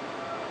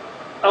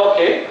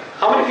 okay,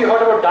 how many of you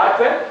heard about dark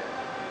web?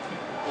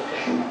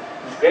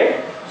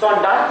 Okay. So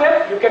on dark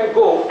web, you can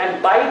go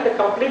and buy the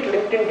complete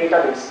LinkedIn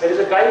database. There is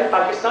a guy in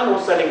Pakistan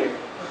who's selling it.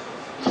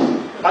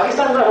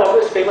 Pakistanis are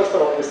always famous for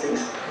all these things.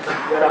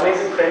 They are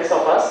amazing friends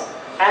of us.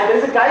 And there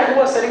is a guy who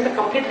was selling the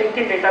complete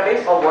LinkedIn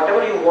database or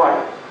whatever you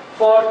want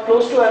for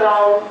close to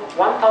around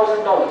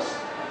 $1,000.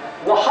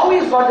 Now, how he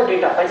has got the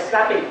data? By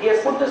scrapping. He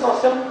has put this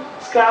system,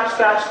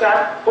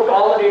 scrap, put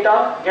all the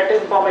data, get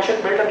his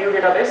information, build a new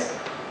database,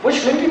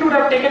 which LinkedIn would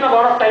have taken a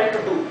lot of time to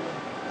do.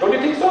 Don't you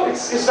think so?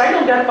 It's right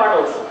on their part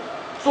also.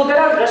 So there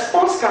are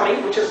response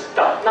coming, which is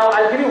tough. Now,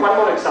 I'll give you one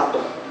more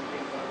example.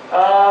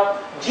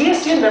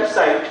 GSTN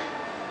website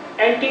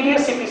and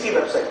TDS CPC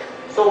website.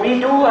 So we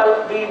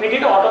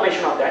did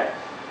automation of that.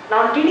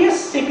 Now, on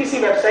TDS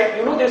CPC website,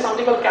 you know there's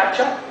something called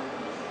CAPTCHA.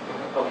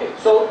 Okay,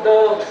 so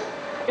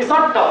it's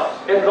not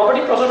tough. In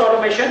robotic process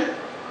automation,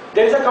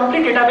 there is a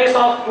complete database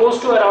of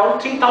close to around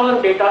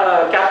 3,000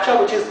 data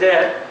CAPTCHA which is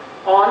there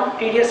on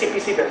TDS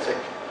CPC website.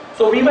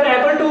 So we were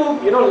able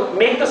to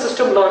make the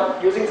system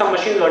learn using some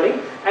machine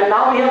learning, and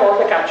now we have all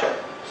the CAPTCHA.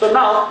 So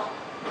now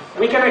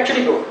we can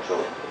actually go.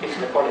 So it's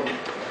recorded.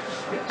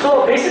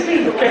 So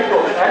basically you can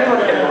go.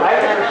 Anyone can go.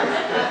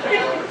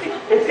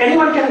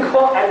 Anyone can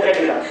go and get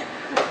it done.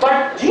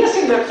 But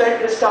GST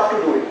website is tough to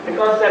do it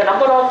because the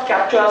number of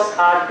CAPTCHAs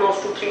are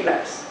close to 3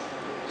 lakhs.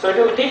 So it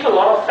will take a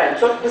lot of time.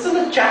 So this is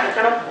a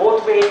kind of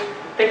both way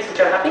things which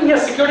are happening.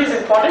 Yes, security is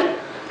important,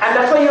 and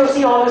that's why you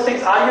see all these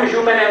things. Are you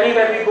human?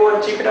 Anywhere we go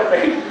and check it up,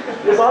 right?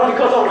 This is all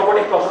because of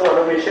robotic process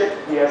automation.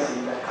 We are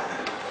seeing that.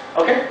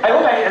 Okay. I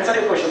hope I answered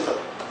your question, sir.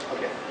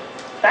 Okay.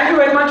 Thank you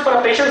very much for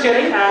a patient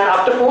hearing, and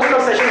after post your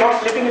session, not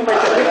sleeping in my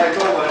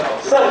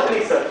chair. Sir,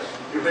 please, sir.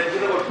 You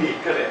mentioned about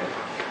Deep Connect.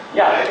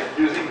 Yeah. Right?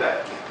 Using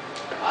that.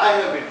 I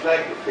have been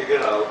trying to figure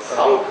out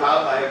how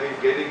come I have been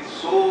getting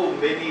so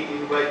many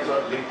invites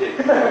on LinkedIn.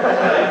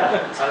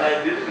 Right? And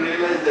I didn't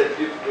realize that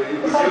you could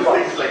use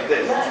things like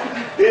this.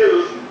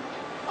 Till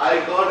I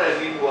got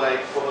an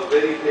invite from a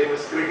very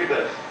famous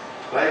cricketer,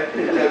 right?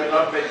 Which I will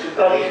not mention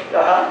the name.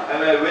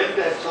 And I went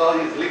and saw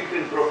his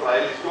LinkedIn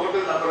profile. His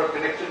total number of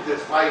connections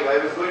is 5. I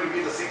was going to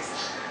be the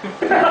 6th.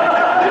 Then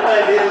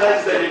I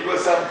realized that it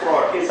was some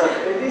fraud. It's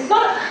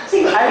not.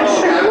 See, I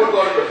would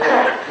go on the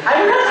fraud. I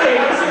will not say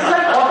it's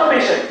like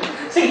automation.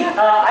 See,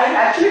 I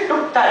actually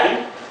took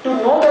time to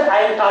know that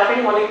I am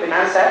targeting only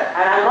finance app,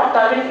 and I am not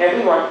targeting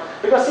everyone,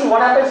 because see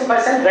what happens if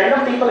I send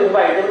random people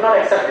invite, they will not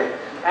accept it,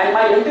 and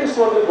my LinkedIn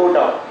score will go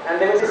down,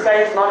 and then this guy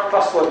is not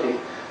trustworthy.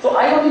 So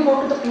I only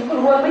go to the people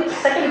who are my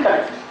second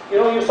connect.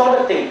 You saw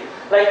the thing.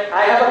 Like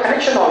I have a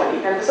connection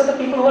already, and these are the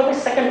people who are my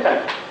second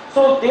connect.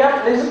 So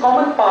there is a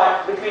common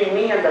part between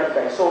me and that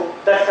guy. So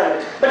that's kind of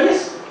it. But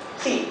yes,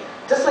 see,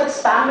 just like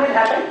spam may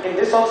happen, in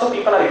this also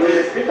people are doing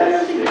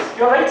this.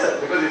 You're right, sir.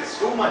 Because it's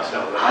too much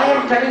now. Right? I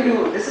am telling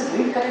you, this is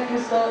Lead Connect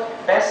is the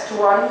best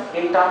one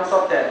in terms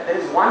of that. There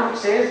is one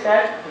which says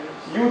that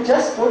you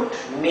just put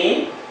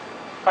name,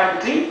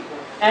 country,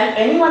 and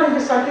anyone in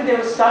this country they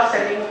will start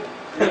sending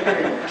Lead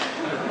Connect.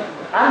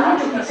 I'm not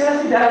joking.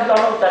 Seriously, there are a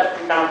lot of that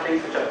kind of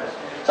things which are there.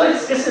 So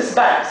it's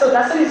bad. So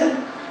that's the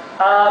reason.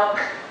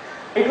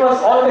 It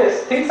was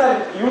always, things are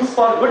used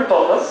for good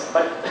purpose,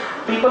 but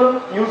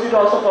people use it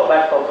also for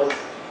bad purpose.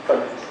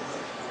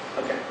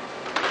 Okay.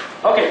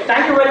 Okay,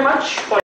 thank you very much for